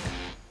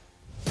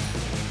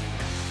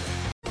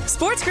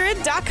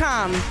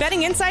 SportsGrid.com.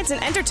 Betting insights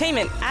and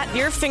entertainment at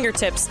your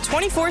fingertips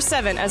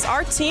 24/7 as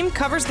our team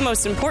covers the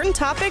most important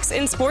topics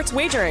in sports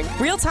wagering.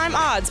 Real-time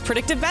odds,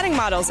 predictive betting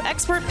models,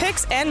 expert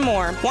picks, and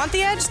more. Want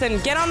the edge?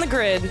 Then get on the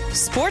grid.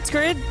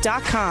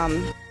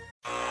 SportsGrid.com.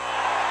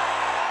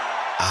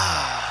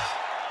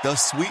 The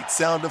sweet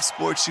sound of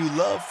sports you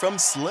love from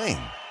Sling.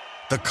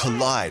 The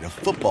collide of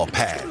football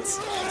pads.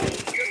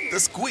 The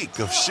squeak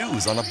of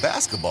shoes on a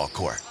basketball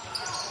court.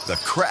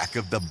 The crack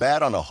of the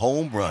bat on a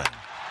home run.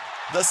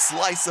 The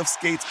slice of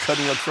skates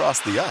cutting across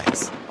the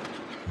ice.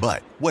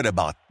 But what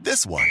about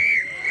this one?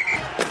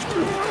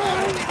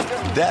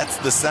 That's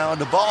the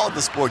sound of all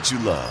the sports you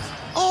love,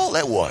 all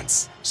at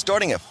once.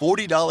 Starting at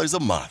 $40 a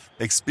month.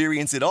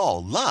 Experience it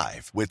all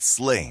live with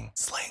Sling.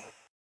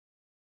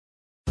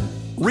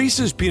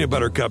 Reese's Peanut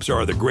Butter Cups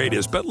are the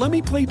greatest, but let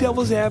me play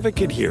devil's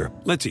advocate here.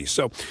 Let's see.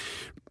 So,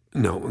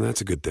 no,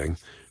 that's a good thing.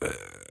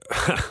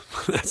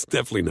 That's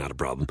definitely not a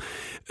problem.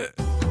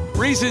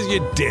 Reese's,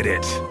 you did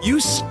it. You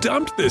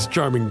stumped this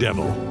charming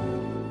devil.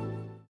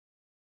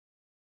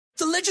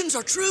 The legends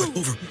are true.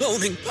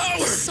 Overwhelming power!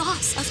 The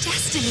sauce of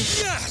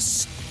destiny.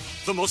 Yes!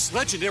 The most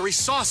legendary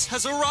sauce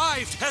has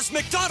arrived as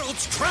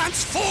McDonald's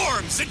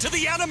transforms into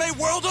the anime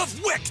world of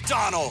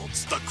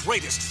WickDonald's. The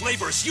greatest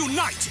flavors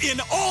unite in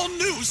all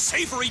new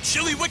savory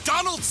chili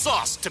McDonald's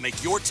sauce to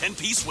make your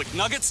 10-piece Wick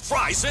Nuggets,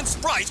 fries, and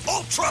Sprite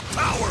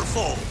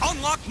ultra-powerful.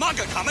 Unlock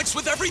manga comics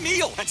with every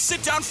meal and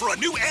sit down for a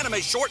new anime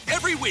short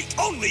every week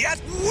only at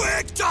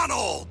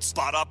WickDonald's.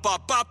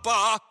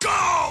 Ba-da-ba-ba-ba,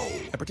 go!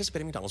 At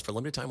participating McDonald's for a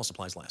limited time while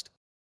supplies last.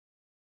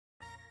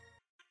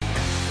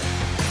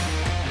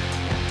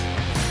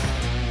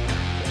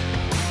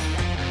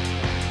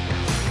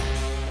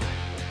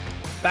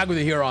 Back with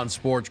you here on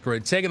Sports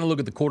Grid, taking a look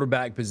at the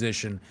quarterback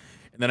position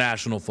in the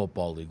National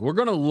Football League. We're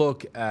going to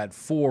look at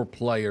 4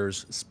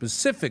 players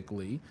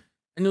specifically,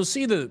 and you'll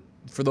see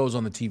for those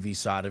on the TV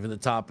side of it, the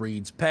top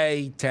reads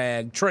pay,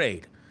 tag,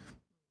 trade.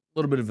 A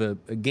little bit of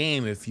a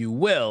game, if you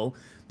will.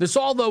 This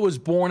all, though, is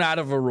born out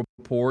of a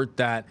report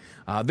that,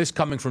 this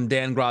coming from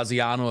Dan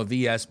Graziano of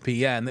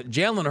ESPN, that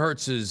Jalen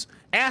Hurts'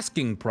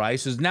 asking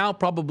price has now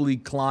probably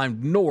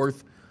climbed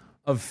north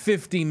of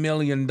 $50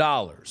 million.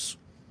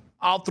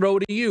 I'll throw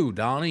it to you,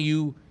 Donnie.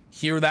 You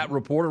hear that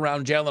report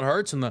around Jalen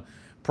Hurts and the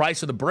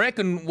price of the brick,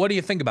 and what do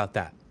you think about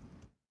that?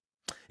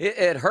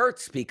 It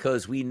hurts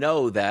because we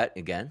know that,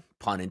 again,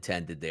 pun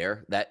intended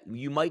there, that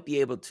you might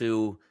be able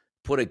to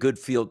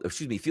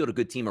field a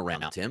good team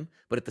around him,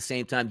 but at the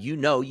same time,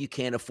 you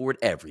can't afford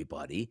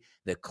everybody.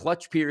 The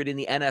clutch period in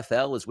the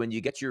NFL is when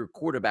you get your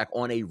quarterback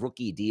on a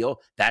rookie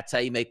deal. That's how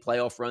you make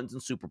playoff runs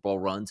and Super Bowl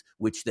runs,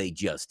 which they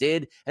just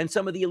did. And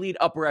some of the elite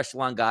upper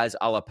echelon guys,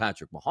 a la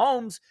Patrick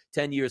Mahomes,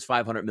 10 years,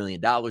 $500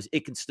 million,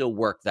 it can still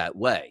work that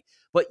way.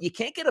 But you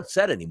can't get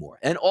upset anymore.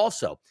 And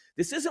also,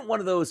 this isn't one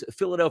of those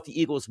Philadelphia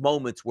Eagles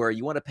moments where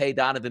you want to pay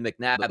Donovan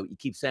McNabb, but you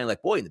keep saying,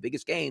 like, boy, in the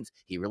biggest games,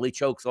 he really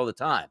chokes all the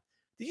time.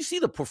 Did you see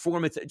the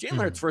performance?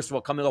 Jalen Hurts, first of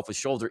all, coming off a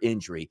shoulder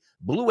injury,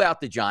 blew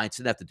out the Giants,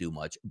 didn't have to do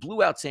much,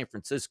 blew out San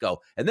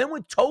Francisco, and then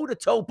went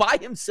toe-to-toe by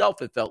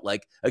himself, it felt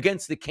like,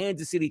 against the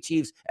Kansas City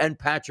Chiefs and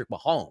Patrick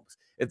Mahomes.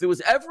 If there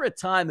was ever a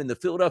time in the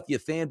Philadelphia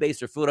fan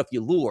base or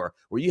Philadelphia lore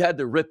where you had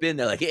to rip in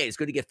there like, hey, it's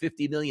going to get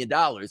 $50 million,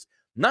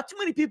 not too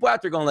many people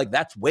out there going like,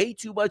 that's way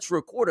too much for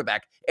a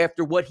quarterback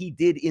after what he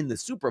did in the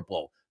Super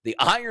Bowl. The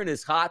iron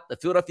is hot. The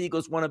Philadelphia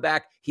Eagles want him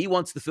back. He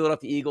wants the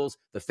Philadelphia Eagles.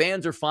 The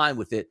fans are fine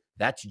with it.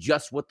 That's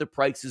just what the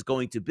price is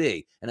going to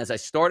be. And as I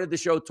started the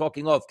show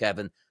talking off,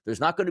 Kevin, there's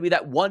not going to be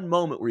that one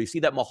moment where you see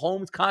that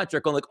Mahomes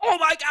contract going like, oh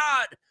my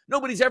God,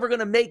 nobody's ever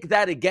going to make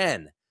that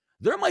again.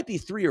 There might be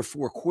 3 or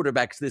 4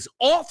 quarterbacks this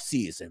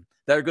offseason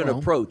that are going to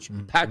approach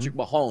Patrick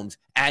Mahomes'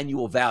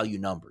 annual value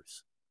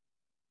numbers.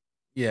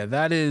 Yeah,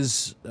 that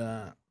is...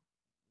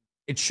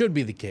 It should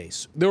be the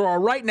case. There are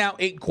right now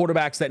 8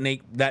 quarterbacks that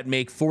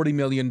make $40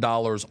 million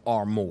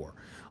or more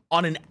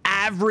on an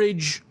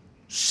average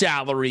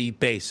salary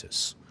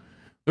basis.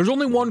 There's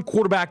only one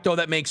quarterback, though,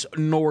 that makes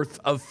north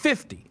of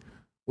 50,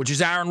 which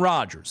is Aaron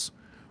Rodgers.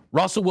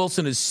 Russell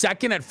Wilson is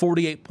second at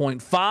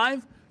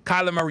 48.5.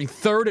 Kyler Murray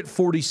third at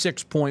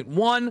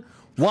 46.1.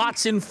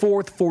 Watson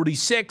fourth,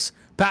 46.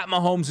 Pat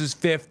Mahomes is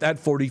fifth at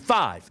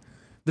 45.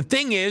 The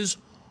thing is,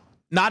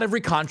 not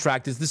every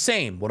contract is the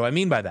same. What do I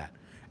mean by that?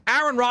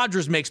 Aaron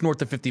Rodgers makes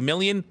north of $50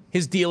 million.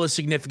 His deal is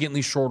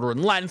significantly shorter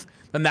in length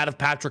than that of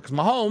Patrick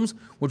Mahomes,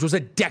 which was a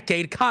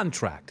decade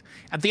contract.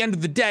 At the end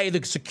of the day,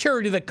 the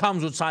security that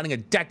comes with signing a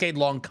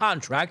decade-long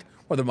contract,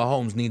 whether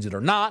Mahomes needs it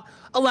or not,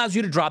 allows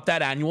you to drop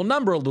that annual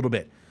number a little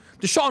bit.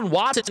 Deshaun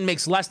Watson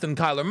makes less than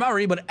Kyler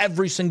Murray, but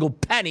every single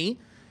penny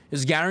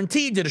is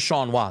guaranteed to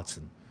Deshaun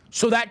Watson.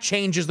 So that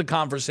changes the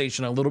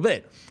conversation a little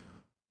bit.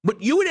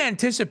 But you would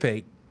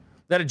anticipate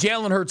that a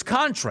Jalen Hurts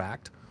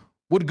contract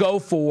would go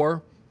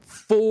for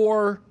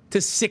 4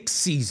 to 6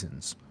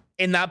 seasons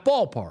in that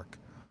ballpark.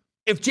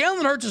 If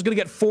Jalen Hurts is going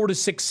to get 4 to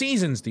 6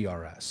 seasons,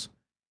 DRS,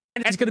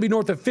 and it's going to be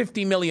north of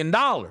 $50 million,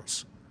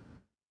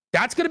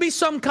 that's going to be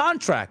some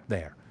contract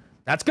there.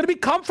 That's going to be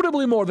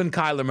comfortably more than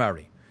Kyler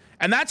Murray.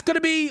 And that's going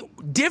to be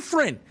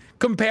different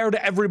compared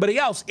to everybody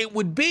else. It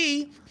would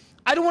be,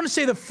 I don't want to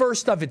say the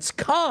first of its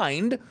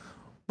kind,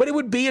 but it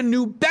would be a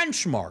new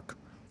benchmark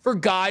for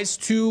guys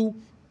to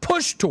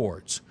push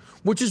towards,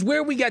 which is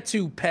where we get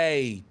to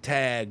pay,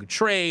 tag,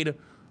 trade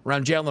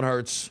around Jalen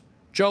Hurts,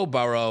 Joe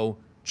Burrow,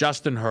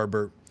 Justin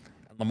Herbert,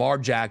 and Lamar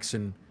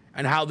Jackson,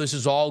 and how this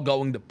is all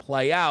going to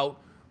play out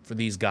for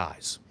these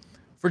guys.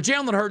 For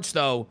Jalen Hurts,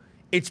 though,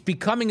 it's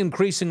becoming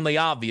increasingly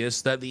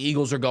obvious that the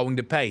Eagles are going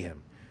to pay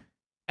him.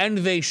 And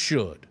they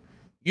should.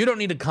 You don't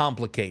need to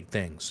complicate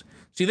things.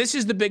 See, this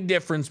is the big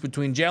difference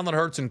between Jalen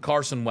Hurts and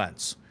Carson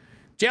Wentz.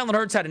 Jalen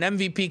Hurts had an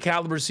MVP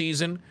caliber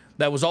season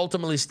that was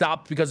ultimately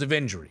stopped because of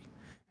injury.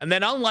 And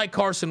then unlike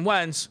Carson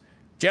Wentz,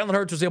 Jalen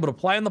Hurts was able to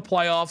play in the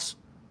playoffs,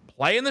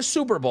 play in the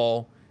Super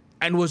Bowl,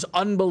 and was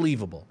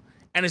unbelievable.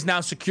 And has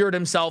now secured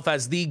himself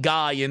as the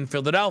guy in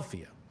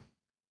Philadelphia.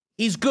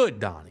 He's good,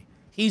 Donnie.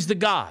 He's the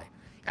guy.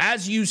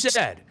 As you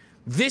said,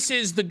 this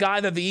is the guy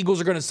that the Eagles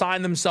are going to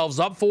sign themselves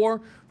up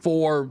for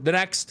the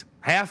next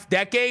half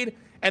decade,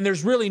 and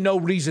there's really no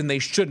reason they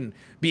shouldn't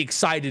be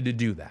excited to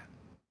do that.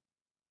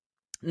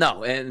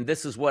 No, and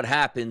this is what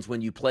happens when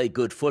you play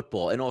good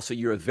football, and also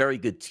you're a very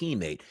good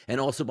teammate,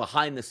 and also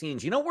behind the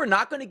scenes. You know what we're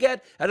not going to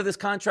get out of this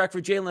contract for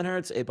Jalen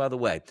Hurts? Hey, by the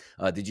way,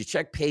 did you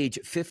check page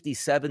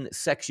 57,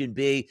 section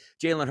B?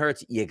 Jalen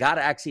Hurts, you got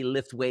to actually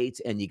lift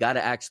weights, and you got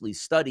to actually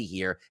study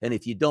here, and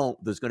if you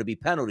don't, there's going to be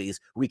penalties.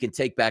 We can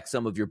take back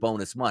some of your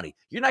bonus money.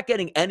 You're not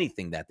getting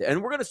anything that day,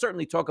 and we're going to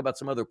certainly talk about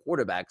some other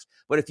quarterbacks,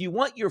 but if you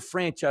want your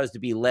franchise to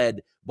be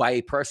led by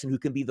a person who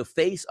can be the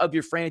face of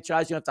your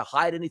franchise, you don't have to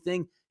hide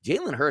anything.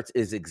 Jalen Hurts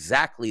is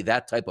exactly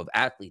that type of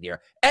athlete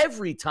here.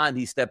 Every time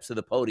he steps to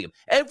the podium,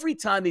 every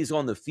time he's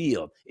on the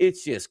field,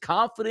 it's just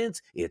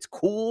confidence, it's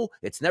cool,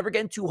 it's never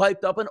getting too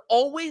hyped up, and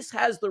always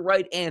has the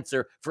right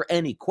answer for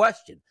any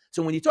question.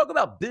 So when you talk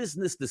about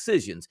business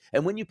decisions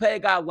and when you pay a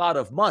guy a lot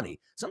of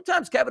money,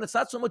 sometimes, Kevin, it's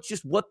not so much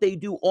just what they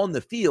do on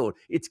the field.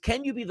 It's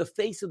can you be the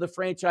face of the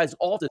franchise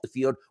off the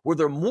field where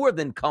they're more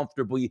than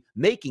comfortably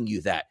making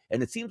you that.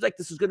 And it seems like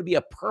this is going to be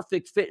a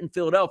perfect fit in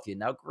Philadelphia.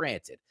 Now,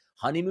 granted,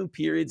 honeymoon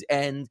periods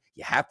end.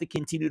 You have to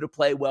continue to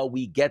play well.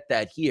 We get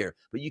that here.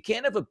 But you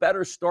can't have a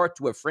better start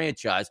to a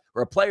franchise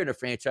or a player in a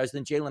franchise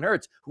than Jalen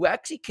Hurts, who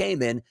actually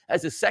came in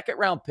as a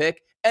second-round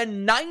pick.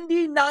 And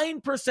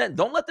 99%,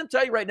 don't let them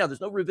tell you right now,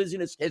 there's no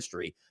revisionist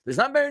history. There's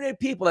not very many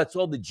people that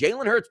saw the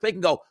Jalen Hurts pick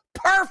and go,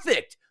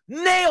 perfect.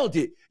 Nailed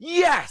it.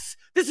 Yes,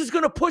 this is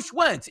going to push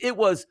Wentz. It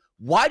was,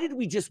 why did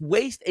we just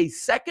waste a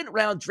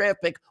second-round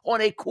draft pick on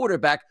a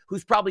quarterback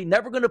who's probably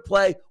never going to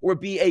play or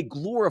be a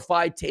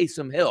glorified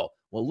Taysom Hill?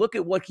 Well, look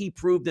at what he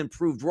proved and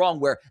proved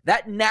wrong, where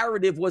that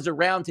narrative was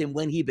around him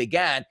when he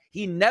began.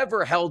 He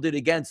never held it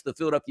against the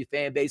Philadelphia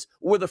fan base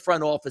or the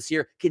front office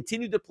here,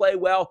 continued to play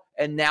well,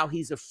 and now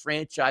he's a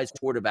franchise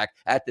quarterback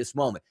at this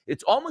moment.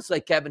 It's almost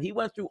like, Kevin, he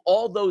went through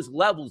all those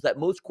levels that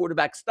most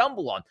quarterbacks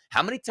stumble on.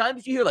 How many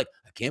times do you hear, like,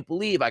 I can't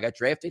believe I got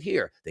drafted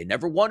here. They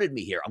never wanted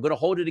me here. I'm going to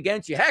hold it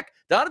against you. Heck,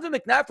 Donovan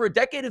McNabb for a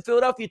decade in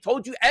Philadelphia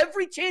told you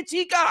every chance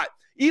he got.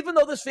 Even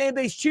though this fan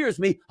base cheers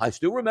me, I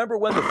still remember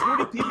when the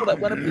 40 people that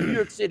went up to New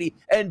York City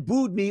and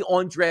booed me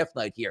on draft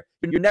night here.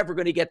 You're never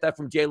going to get that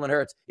from Jalen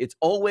Hurts. It's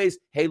always,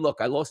 hey, look,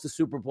 I lost the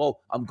Super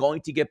Bowl. I'm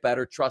going to get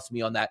better. Trust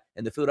me on that.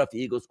 And the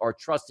Philadelphia Eagles are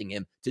trusting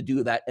him to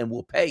do that and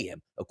will pay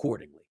him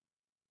accordingly.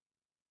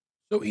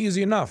 So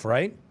easy enough,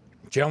 right?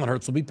 Jalen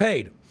Hurts will be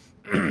paid.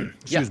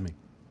 Excuse me.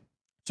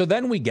 So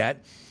then we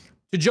get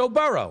to Joe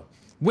Burrow,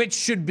 which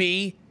should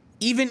be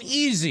even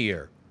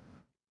easier.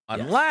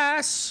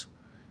 Unless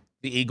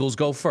the Eagles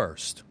go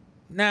first.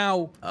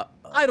 Now,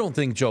 I don't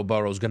think Joe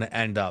Burrow is going to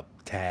end up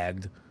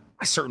tagged.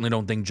 I certainly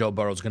don't think Joe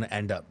Burrow is going to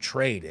end up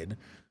traded.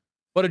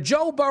 But a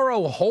Joe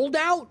Burrow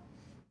holdout,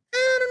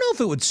 I don't know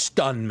if it would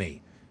stun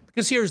me.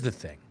 Because here's the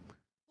thing.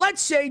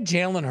 Let's say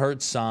Jalen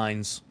Hurts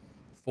signs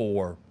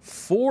for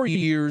 4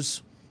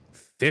 years,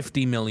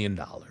 $50 million.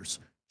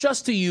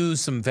 Just to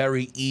use some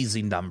very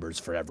easy numbers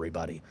for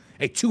everybody.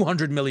 A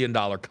 $200 million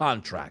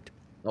contract.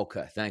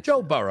 Okay, thanks.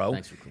 Joe Burrow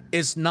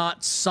is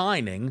not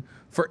signing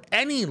for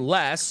any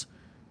less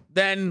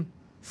than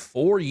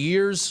 4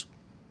 years,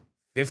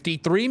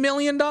 $53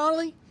 million,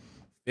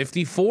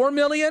 $54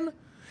 million.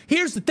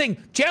 Here's the thing: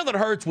 Jalen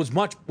Hurts was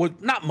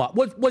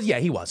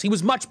he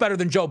was much better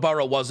than Joe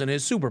Burrow was in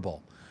his Super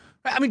Bowl.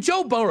 I mean,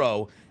 Joe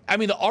Burrow. I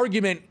mean, the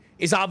argument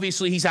is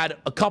obviously he's had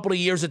a couple of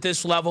years at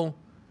this level.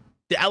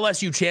 The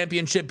LSU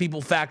championship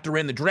people factor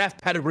in. The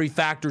draft pedigree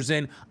factors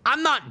in.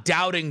 I'm not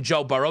doubting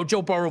Joe Burrow.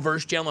 Joe Burrow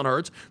versus Jalen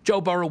Hurts. Joe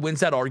Burrow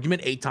wins that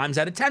argument 8 times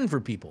out of 10 for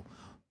people.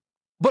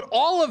 But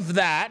all of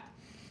that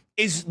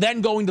is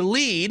then going to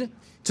lead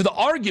to the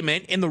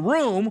argument in the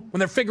room when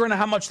they're figuring out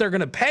how much they're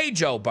going to pay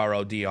Joe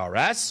Burrow,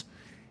 DRS,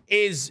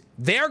 is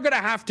they're going to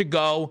have to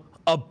go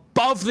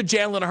above the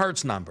Jalen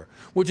Hurts number,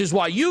 which is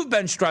why you've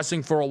been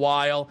stressing for a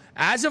while,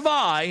 as have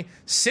I.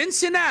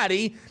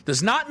 Cincinnati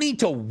does not need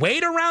to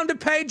wait around to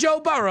pay Joe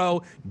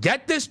Burrow.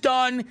 Get this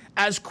done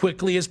as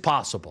quickly as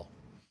possible.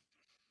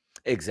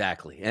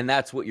 Exactly. And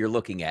that's what you're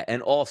looking at.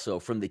 And also,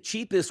 from the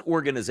cheapest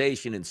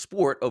organization in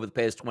sport over the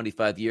past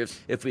 25 years,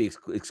 if we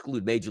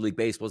exclude Major League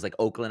Baseballs like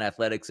Oakland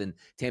Athletics and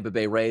Tampa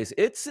Bay Rays,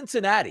 it's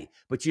Cincinnati.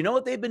 But you know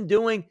what they've been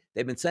doing?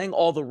 They've been saying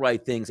all the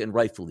right things, and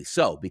rightfully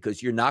so,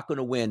 because you're not going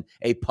to win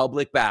a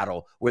public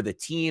battle where the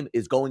team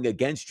is going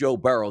against Joe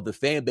Burrow. The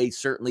fan base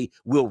certainly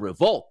will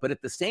revolt. But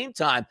at the same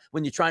time,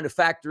 when you're trying to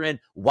factor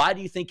in, why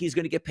do you think he's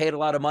going to get paid a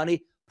lot of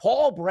money?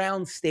 Paul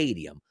Brown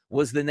Stadium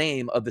was the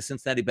name of the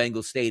Cincinnati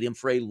Bengals stadium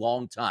for a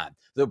long time.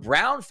 The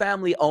Brown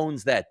family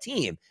owns that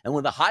team. And one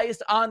of the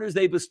highest honors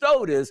they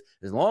bestowed is,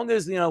 as long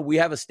as, we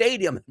have a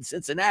stadium in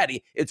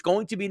Cincinnati, it's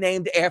going to be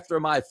named after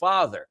my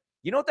father.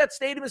 You know what that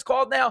stadium is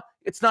called now?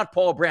 It's not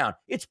Paul Brown.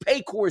 It's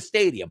Paycor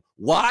Stadium.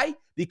 Why?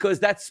 Because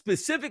that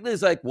specifically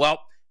is like, well,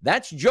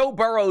 that's Joe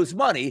Burrow's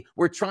money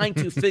we're trying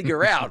to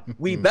figure out.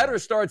 We better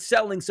start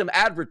selling some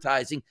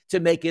advertising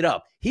to make it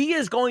up. He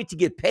is going to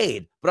get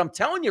paid, but I'm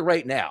telling you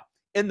right now,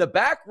 in the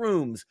back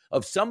rooms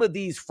of some of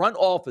these front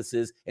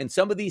offices and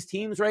some of these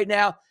teams right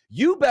now,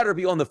 you better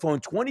be on the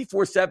phone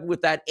 24/7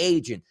 with that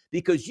agent,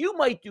 because you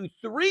might do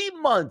 3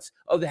 months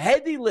of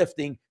heavy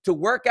lifting to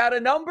work out a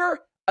number.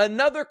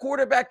 Another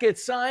quarterback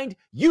gets signed,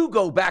 you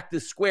go back to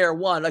square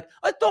one. Like,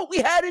 I thought we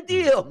had a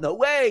deal. No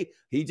way.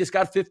 He just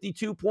got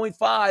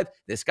 52.5.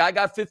 This guy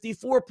got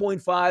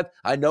 54.5.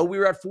 I know we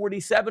were at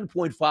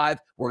 47.5.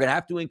 We're going to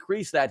have to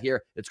increase that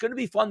here. It's going to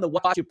be fun to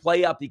watch it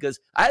play out, because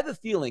I have a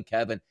feeling,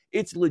 Kevin,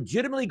 it's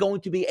legitimately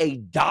going to be a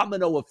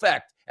domino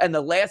effect. And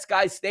the last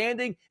guy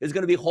standing is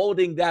going to be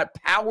holding that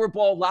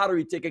Powerball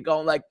lottery ticket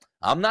going like,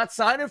 I'm not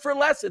signing for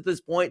less at this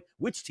point.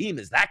 Which team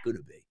is that going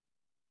to be?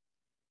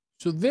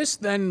 So this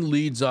then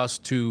leads us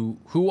to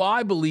who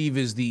I believe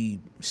is the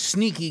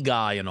sneaky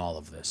guy in all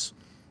of this,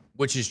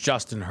 which is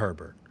Justin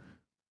Herbert.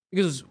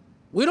 Because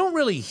we don't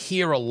really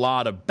hear a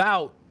lot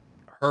about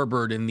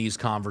Herbert in these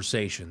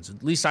conversations.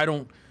 At least I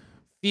don't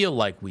feel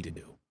like we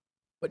do.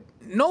 But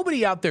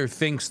nobody out there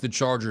thinks the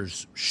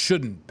Chargers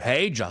shouldn't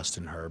pay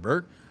Justin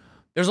Herbert.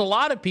 There's a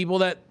lot of people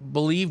that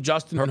believe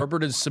Justin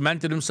Herbert has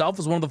cemented himself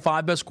as one of the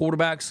 5 best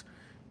quarterbacks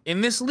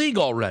in this league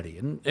already.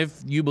 And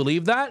if you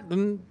believe that,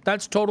 then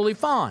that's totally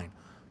fine.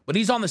 But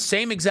he's on the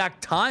same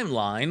exact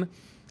timeline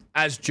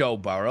as Joe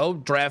Burrow,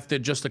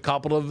 drafted just a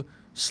couple of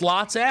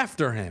slots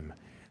after him.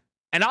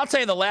 And I'll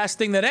tell you, the last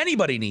thing that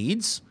anybody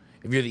needs,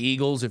 if you're the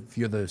Eagles, if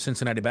you're the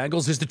Cincinnati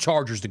Bengals, is the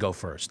Chargers to go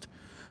first.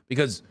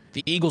 Because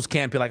the Eagles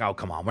can't be like, oh,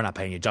 come on, we're not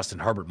paying you Justin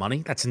Herbert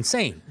money. That's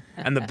insane.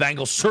 And the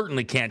Bengals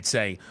certainly can't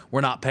say,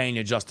 we're not paying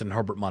you Justin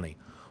Herbert money.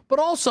 But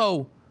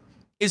also,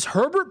 is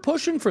Herbert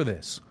pushing for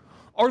this?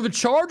 Are the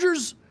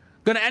Chargers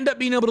going to end up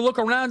being able to look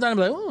around and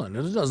be like, oh,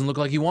 it doesn't look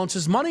like he wants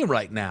his money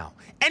right now?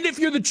 And if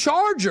you're the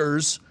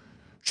Chargers,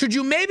 should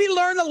you maybe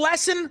learn a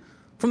lesson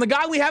from the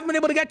guy we haven't been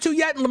able to get to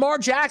yet, and Lamar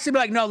Jackson? Be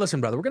like, no,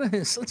 listen, brother,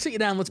 let's sit you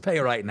down, let's pay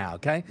you right now,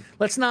 okay?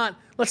 Let's not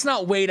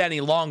wait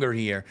any longer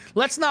here.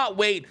 Let's not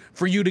wait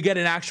for you to get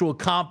an actual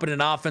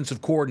competent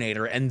offensive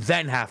coordinator and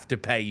then have to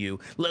pay you.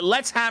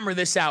 Let's hammer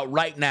this out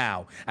right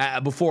now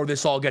before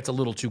this all gets a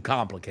little too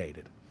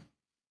complicated.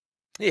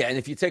 Yeah, and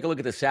if you take a look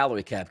at the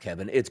salary cap,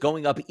 Kevin, it's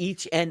going up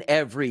each and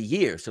every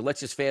year. So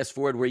let's just fast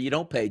forward where you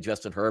don't pay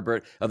Justin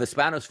Herbert, of the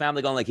Spanos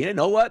family going like, you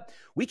know what?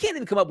 We can't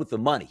even come up with the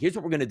money. Here's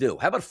what we're going to do.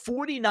 How about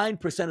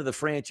 49% of the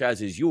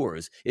franchise is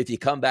yours if you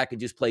come back and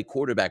just play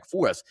quarterback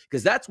for us?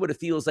 Because that's what it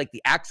feels like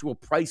the actual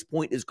price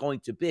point is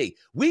going to be.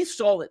 We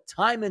saw it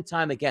time and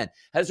time again.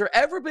 Has there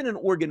ever been an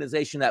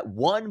organization that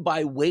won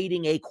by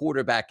waiting a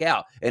quarterback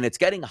out? And it's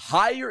getting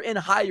higher and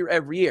higher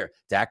every year.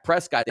 Dak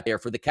Prescott there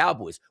for the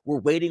Cowboys. We're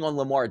waiting on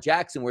Lamar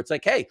Jackson, where it's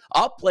like, hey,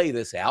 I'll play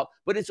this out,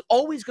 but it's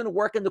always going to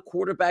work in the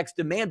quarterback's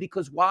demand,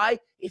 because why?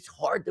 It's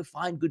hard to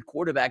find good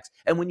quarterbacks,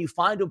 and when you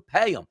find them,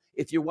 pay them.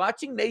 If you're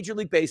watching Major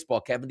League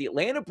Baseball, Kevin, the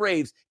Atlanta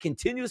Braves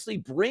continuously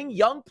bring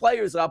young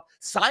players up,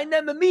 sign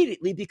them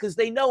immediately, because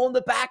they know on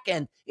the back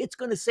end it's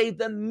going to save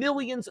them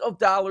millions of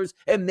dollars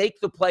and make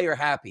the player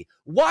happy.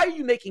 Why are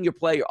you making your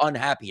player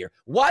unhappy here?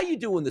 Why are you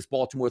doing this,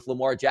 Baltimore, with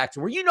Lamar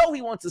Jackson, where you know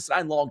he wants to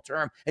sign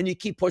long-term and you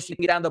keep pushing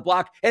it down the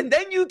block, and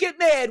then you get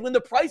mad when the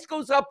price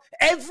goes up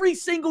every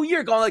single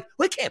year, going like,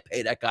 we can't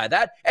pay that guy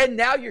that. And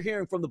now you're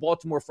hearing from the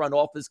Baltimore front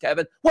office,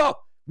 Kevin,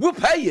 well, we'll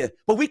pay you,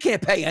 but we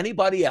can't pay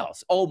anybody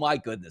else. Oh, my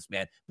goodness,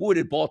 man. Boy,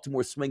 did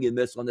Baltimore swing and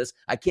miss on this.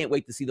 I can't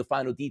wait to see the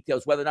final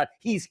details, whether or not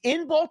he's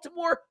in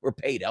Baltimore or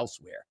paid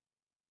elsewhere.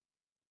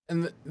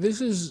 And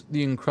this is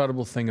the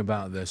incredible thing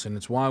about this, and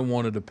it's why I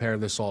wanted to pair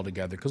this all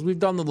together, because we've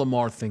done the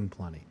Lamar thing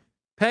plenty.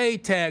 Pay,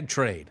 tag,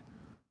 trade.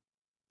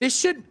 This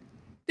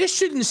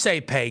shouldn't say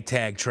pay,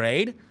 tag,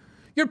 trade.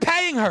 You're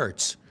paying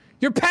Hurts.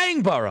 You're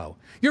paying Burrow.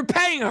 You're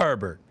paying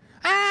Herbert.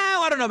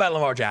 I don't know about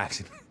Lamar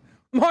Jackson.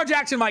 Lamar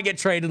Jackson might get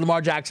traded.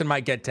 Lamar Jackson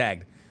might get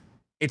tagged.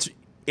 It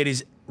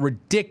is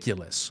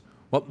ridiculous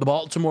what the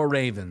Baltimore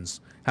Ravens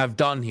have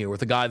done here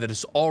with a guy that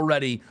has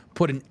already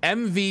put an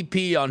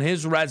MVP on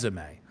his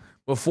resume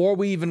before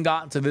we even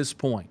got to this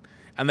point,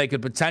 and they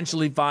could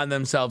potentially find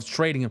themselves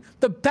trading him.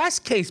 The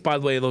best case, by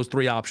the way, of those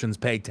three options,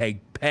 pay,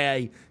 tag,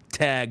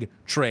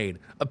 trade,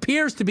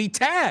 appears to be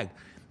tag.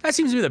 That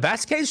seems to be the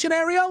best case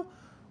scenario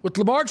with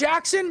Lamar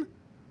Jackson.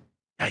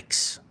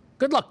 Yikes.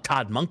 Good luck,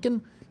 Todd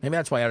Monken. Maybe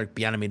that's why Eric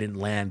Bieniemy didn't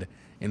land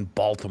in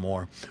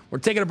Baltimore. We're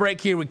taking a break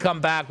here. We come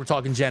back. We're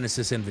talking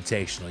Genesis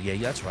Invitational. Yeah,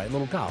 that's right. A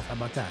little golf. How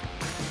about that?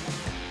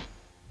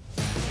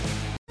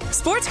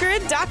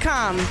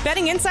 SportsGrid.com.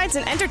 Betting insights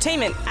and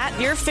entertainment at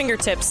your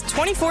fingertips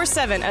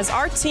 24/7 as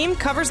our team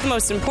covers the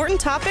most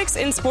important topics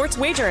in sports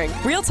wagering.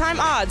 Real-time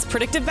odds,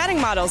 predictive betting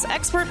models,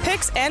 expert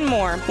picks, and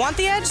more. Want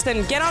the edge?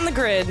 Then get on the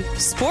grid.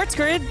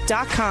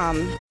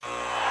 SportsGrid.com.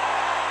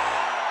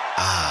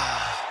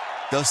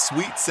 The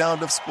sweet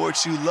sound of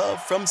sports you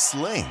love from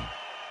Sling.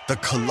 The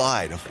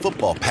collide of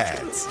football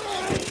pads.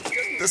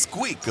 The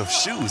squeak of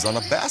shoes on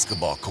a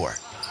basketball court.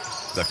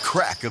 The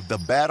crack of the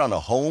bat on a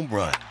home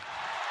run.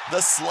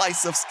 The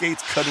slice of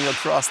skates cutting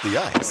across the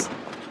ice.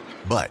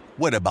 But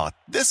what about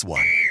this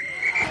one?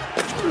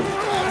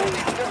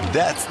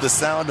 That's the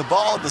sound of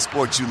all the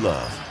sports you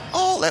love,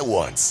 all at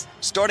once.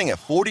 Starting at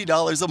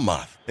 $40 a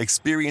month.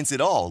 Experience it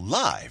all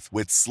live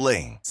with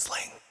Sling.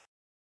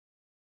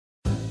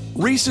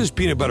 Reese's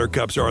peanut butter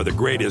cups are the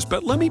greatest,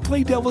 but let me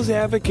play devil's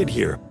advocate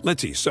here.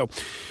 Let's see. So,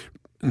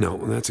 no,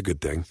 that's a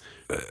good thing.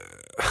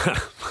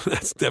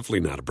 That's definitely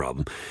not a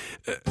problem.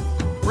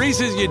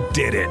 Reese's, you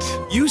did it.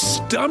 You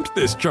stumped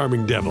this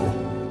charming devil.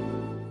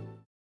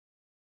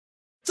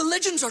 The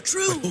legends are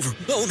true.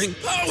 Overwhelming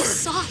power! The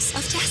sauce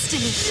of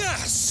destiny.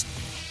 Yes!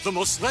 The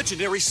most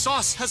legendary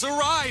sauce has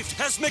arrived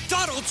as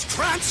McDonald's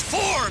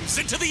transforms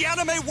into the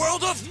anime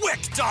world of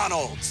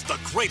WickDonald's. The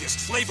greatest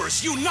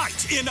flavors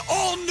unite in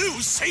all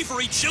new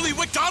savory chili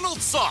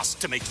McDonald's sauce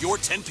to make your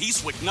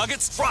 10-piece Wick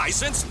Nuggets,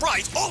 fries, and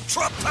Sprite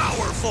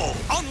ultra-powerful.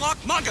 Unlock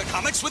manga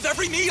comics with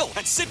every meal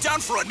and sit down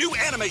for a new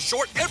anime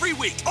short every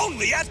week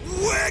only at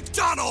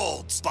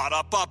WickDonald's.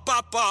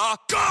 Ba-da-ba-ba-ba,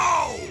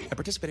 go! At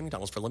participating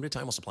McDonald's for a limited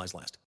time while supplies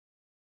last.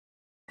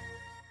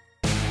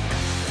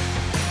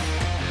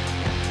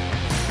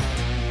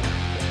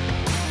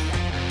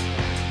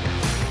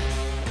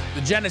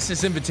 The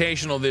Genesis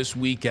Invitational this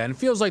weekend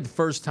feels like the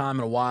first time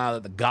in a while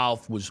that the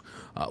golf was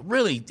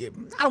really,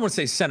 I don't want to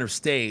say center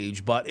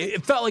stage, but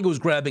it felt like it was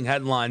grabbing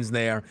headlines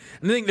there.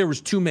 And I think there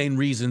was two main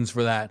reasons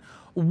for that.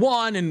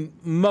 One, and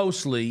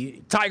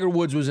mostly, Tiger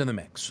Woods was in the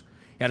mix.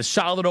 He had a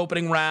solid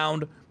opening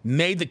round,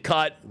 made the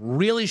cut,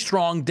 really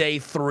strong day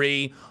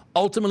 3,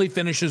 ultimately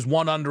finishes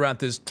 1 under at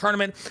this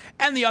tournament.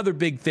 And the other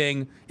big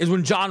thing is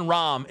when John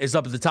Rahm is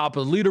up at the top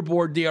of the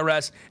leaderboard,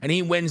 DRS, and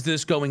he wins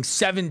this going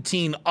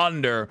 17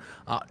 under.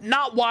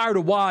 Not wire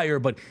to wire,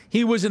 but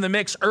he was in the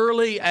mix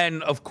early,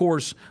 and of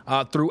course,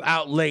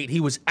 throughout late. He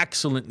was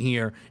excellent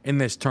here in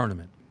this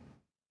tournament.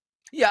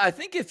 Yeah, I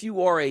think if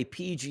you are a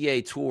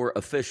PGA Tour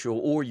official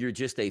or you're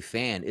just a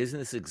fan, isn't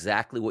this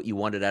exactly what you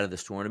wanted out of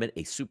this tournament?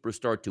 A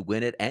superstar to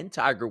win it, and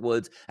Tiger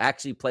Woods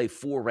actually play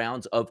 4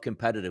 rounds of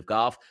competitive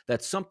golf.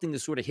 That's something to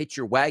sort of hitch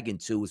your wagon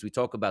to as we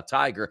talk about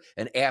Tiger.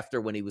 And after,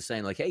 when he was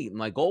saying like, hey,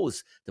 my goal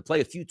is to play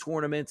a few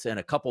tournaments and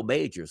a couple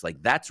majors.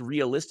 Like, that's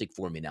realistic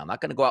for me now. I'm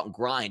not going to go out and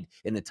grind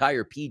an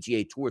entire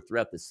PGA Tour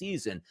throughout the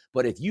season.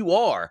 But if you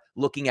are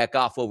looking at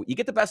golf over, you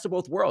get the best of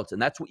both worlds.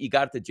 And that's what you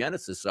got at the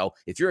Genesis. So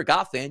if you're a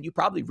golf fan, you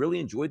probably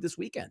really enjoyed this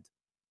weekend.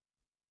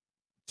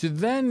 To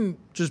then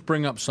just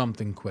bring up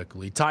something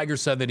quickly, Tiger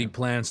said that he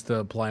plans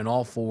to play in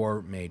all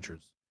 4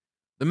 majors.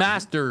 The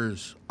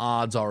Masters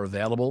odds are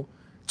available.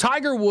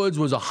 Tiger Woods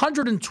was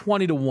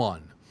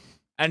 120-1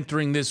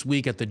 entering this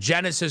week at the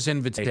Genesis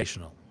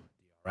Invitational.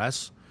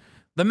 DRS.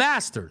 The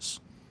Masters,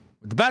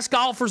 with the best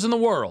golfers in the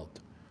world,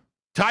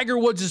 Tiger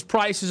Woods'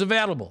 price is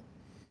available,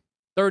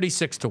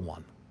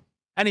 36-1.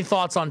 Any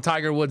thoughts on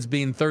Tiger Woods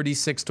being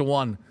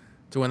 36-1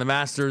 to win the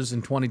Masters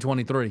in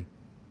 2023?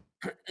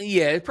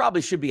 Yeah, it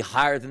probably should be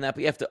higher than that,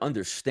 but you have to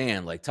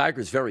understand, like,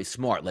 Tiger's very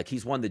smart. Like,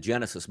 he's won the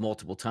Genesis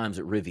multiple times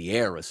at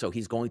Riviera, so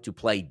he's going to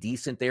play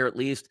decent there at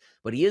least,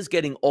 but he is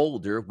getting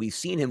older. We've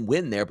seen him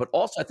win there, but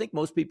also I think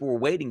most people were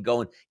waiting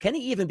going, can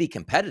he even be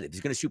competitive? He's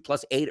going to shoot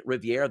 +8 at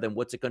Riviera, then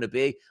what's it going to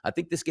be? I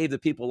think this gave the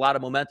people a lot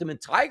of momentum, and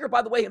Tiger,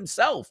 by the way,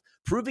 himself,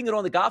 proving it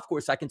on the golf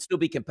course, I can still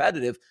be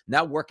competitive,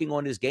 now working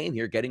on his game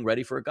here, getting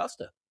ready for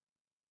Augusta.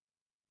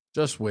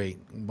 Just wait.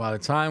 By the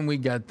time we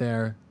get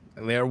there,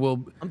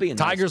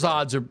 Tiger's nice,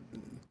 odds are,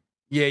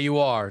 yeah, you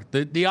are.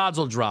 The odds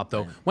will drop,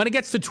 though. Man. When it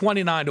gets to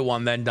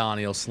 29-1, then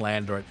Donnie will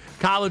slander it.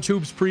 College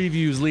Hoops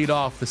previews lead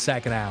off the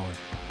second hour.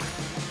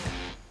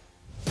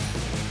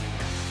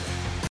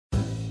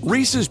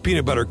 Reese's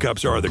peanut butter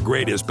cups are the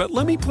greatest, but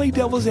let me play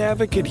devil's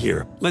advocate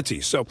here. Let's see.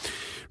 So,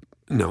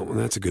 no,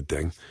 that's a good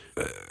thing.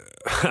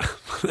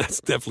 That's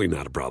definitely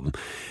not a problem.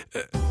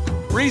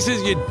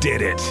 Reese's, you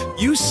did it.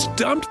 You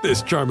stumped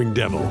this charming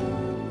devil.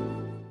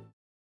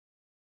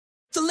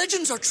 The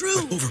legends are true.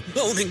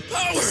 Overwhelming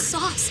power! The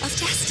sauce of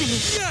destiny.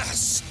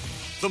 Yes!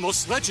 The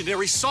most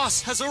legendary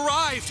sauce has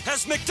arrived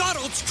as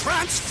McDonald's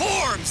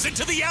transforms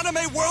into the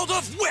anime world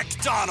of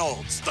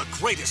WickDonald's. The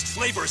greatest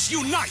flavors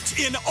unite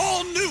in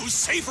all new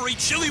savory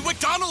chili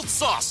McDonald's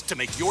sauce to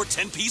make your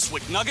 10-piece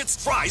Wick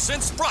Nuggets, fries,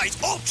 and Sprite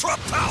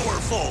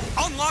ultra-powerful.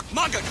 Unlock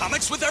manga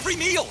comics with every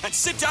meal and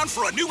sit down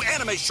for a new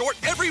anime short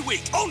every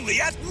week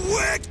only at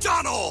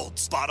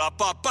WickDonald's.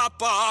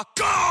 Ba-da-ba-ba-ba,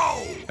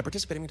 go! At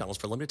participating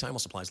McDonald's for a limited time while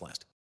supplies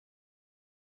last.